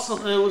 it's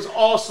awesome. It was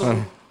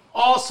awesome.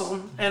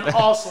 Awesome and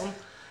awesome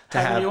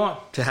having you on.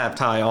 to have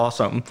Ty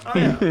Awesome. Oh,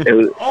 yeah.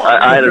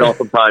 I had an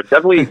awesome time.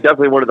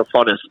 Definitely one of the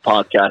funnest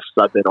podcasts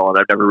I've been on.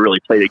 I've never really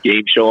played a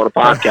game show on a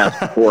podcast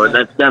before, and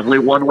that's definitely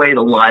one way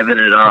to liven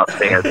it up,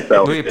 man.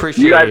 So We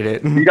appreciate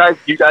it.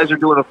 You guys are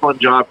doing a fun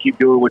job. Keep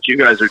doing what you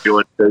guys are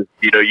doing, because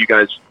you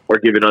guys are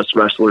giving us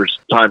wrestlers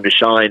time to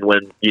shine when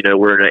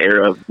we're in an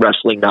era of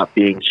wrestling not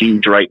being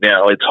huge right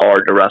now. It's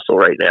hard to wrestle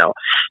right now.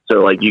 So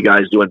like you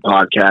guys doing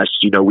podcasts,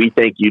 we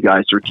thank you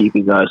guys for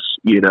keeping us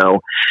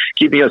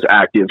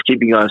active,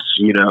 keeping us,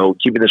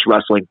 keeping this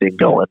wrestling thing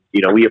going.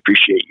 We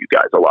appreciate you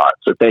guys a lot.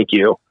 So thank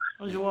you.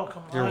 Oh, you're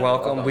welcome. You're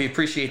welcome. We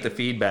appreciate the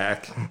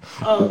feedback.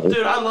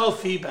 Dude, I love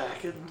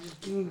feedback. And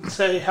you can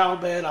say how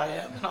bad I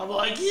am, and I'm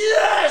like,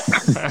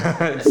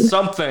 yes!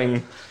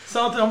 Something.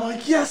 I'm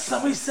like, yes,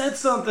 somebody said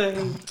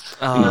something.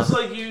 Just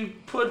like you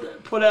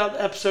put out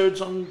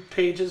episodes on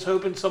pages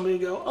hoping somebody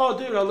would go, oh,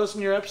 dude, I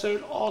listened to your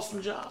episode.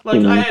 Awesome job.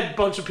 Like, I had a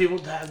bunch of people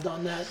that have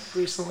done that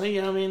recently.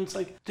 You know what I mean? It's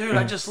like, dude,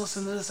 I just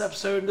listened to this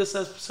episode, and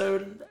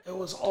it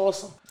was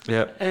awesome.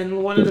 Yep.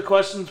 And one of the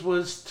questions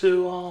was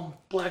to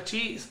Black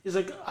Cheese. He's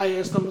like, I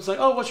asked him, it's like,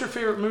 oh, what's your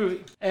favorite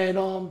movie?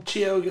 And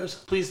Chio goes,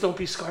 please don't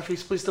be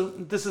Scarface. Please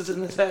don't. This is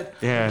in his head.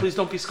 Yeah. Please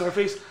don't be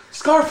Scarface.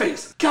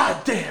 Scarface.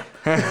 God damn.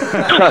 And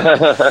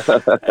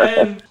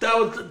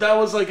that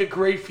was like a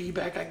great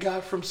feedback I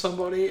got from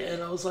somebody,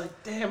 and I was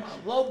like, damn, I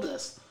love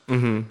this.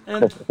 Mm-hmm.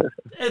 And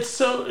it's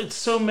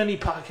so many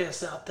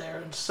podcasts out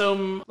there,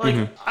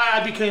 and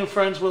I became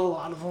friends with a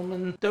lot of them,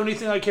 and the only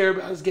thing I care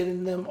about is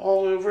getting them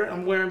all over.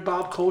 I'm wearing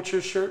Bob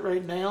Culture's shirt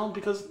right now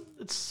because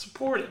it's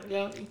supporting,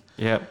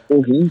 Yep.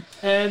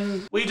 Mm-hmm.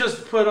 And we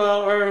just put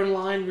out our own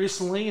line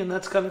recently, and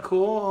that's kind of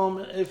cool.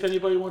 If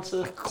anybody wants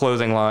to,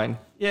 Clothing line.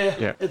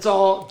 yeah, it's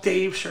all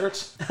Dave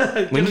shirts.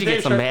 We need to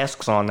get some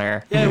masks on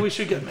there. Yeah, we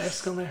should get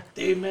masks on there.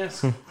 Dave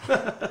masks.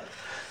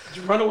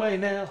 Just run away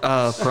now.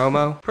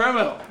 Promo?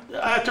 Promo.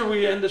 After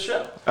we end the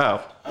show. Oh.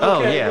 Okay,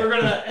 Oh, yeah. We're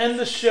going to end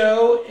the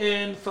show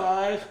in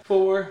 5,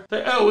 4,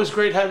 3. Oh, it was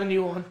great having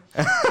you on.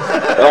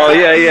 Oh,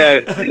 yeah,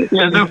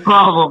 no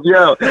problem.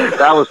 Yeah,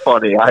 that was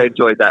funny. I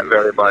enjoyed that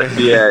very much.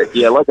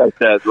 Yeah, like I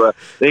said,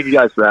 thank you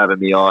guys for having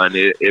me on.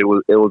 It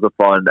was a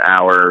fun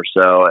hour or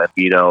so, and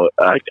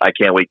I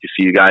can't wait to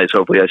see you guys.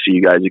 Hopefully I see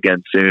you guys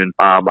again soon.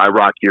 I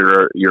rock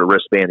your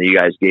wristband that you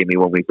guys gave me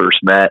when we first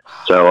met.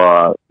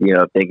 So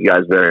thank you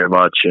guys very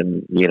much,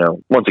 and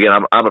once again,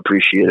 I'm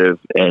appreciative,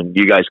 and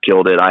you guys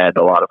killed it. I had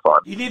a lot of fun.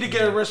 You need to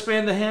get a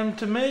wristband to him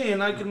to me,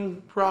 and I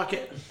can rock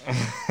it.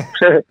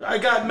 I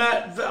got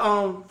Matt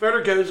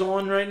Vertigo's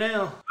on right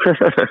now.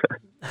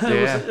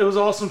 It was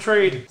an awesome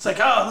trade. It's like,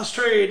 oh, let's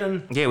trade,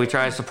 and Yeah, we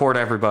try to support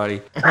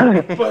everybody.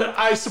 but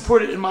I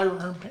support it in my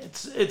room.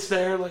 It's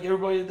there. Like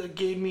everybody that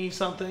gave me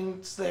something,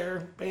 it's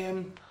there.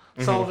 Bam,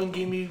 Sullivan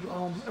gave me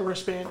a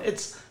wristband.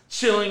 It's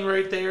chilling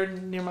right there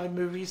near my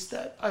movies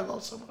that I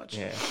love so much.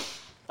 Yeah.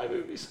 My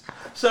movies.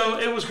 So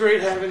it was great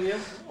having you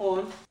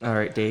on. All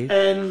right, Dave.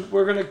 And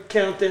we're gonna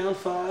count down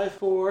 5,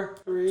 4,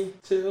 3,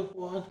 2,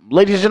 1.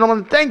 Ladies and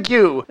gentlemen, thank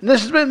you.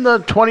 This has been the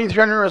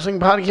 2300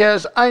 Wrestling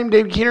Podcast. I'm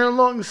Dave Keener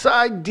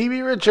alongside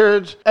DB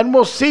Richards, and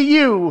we'll see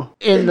you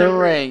in the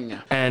ring.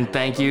 And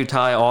thank you,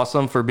 Ty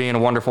Awesome, for being a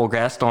wonderful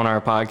guest on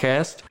our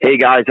podcast. Hey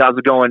guys, how's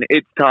it going?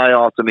 It's Ty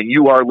Awesome, and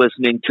you are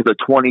listening to the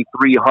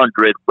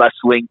 2300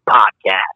 Wrestling Podcast.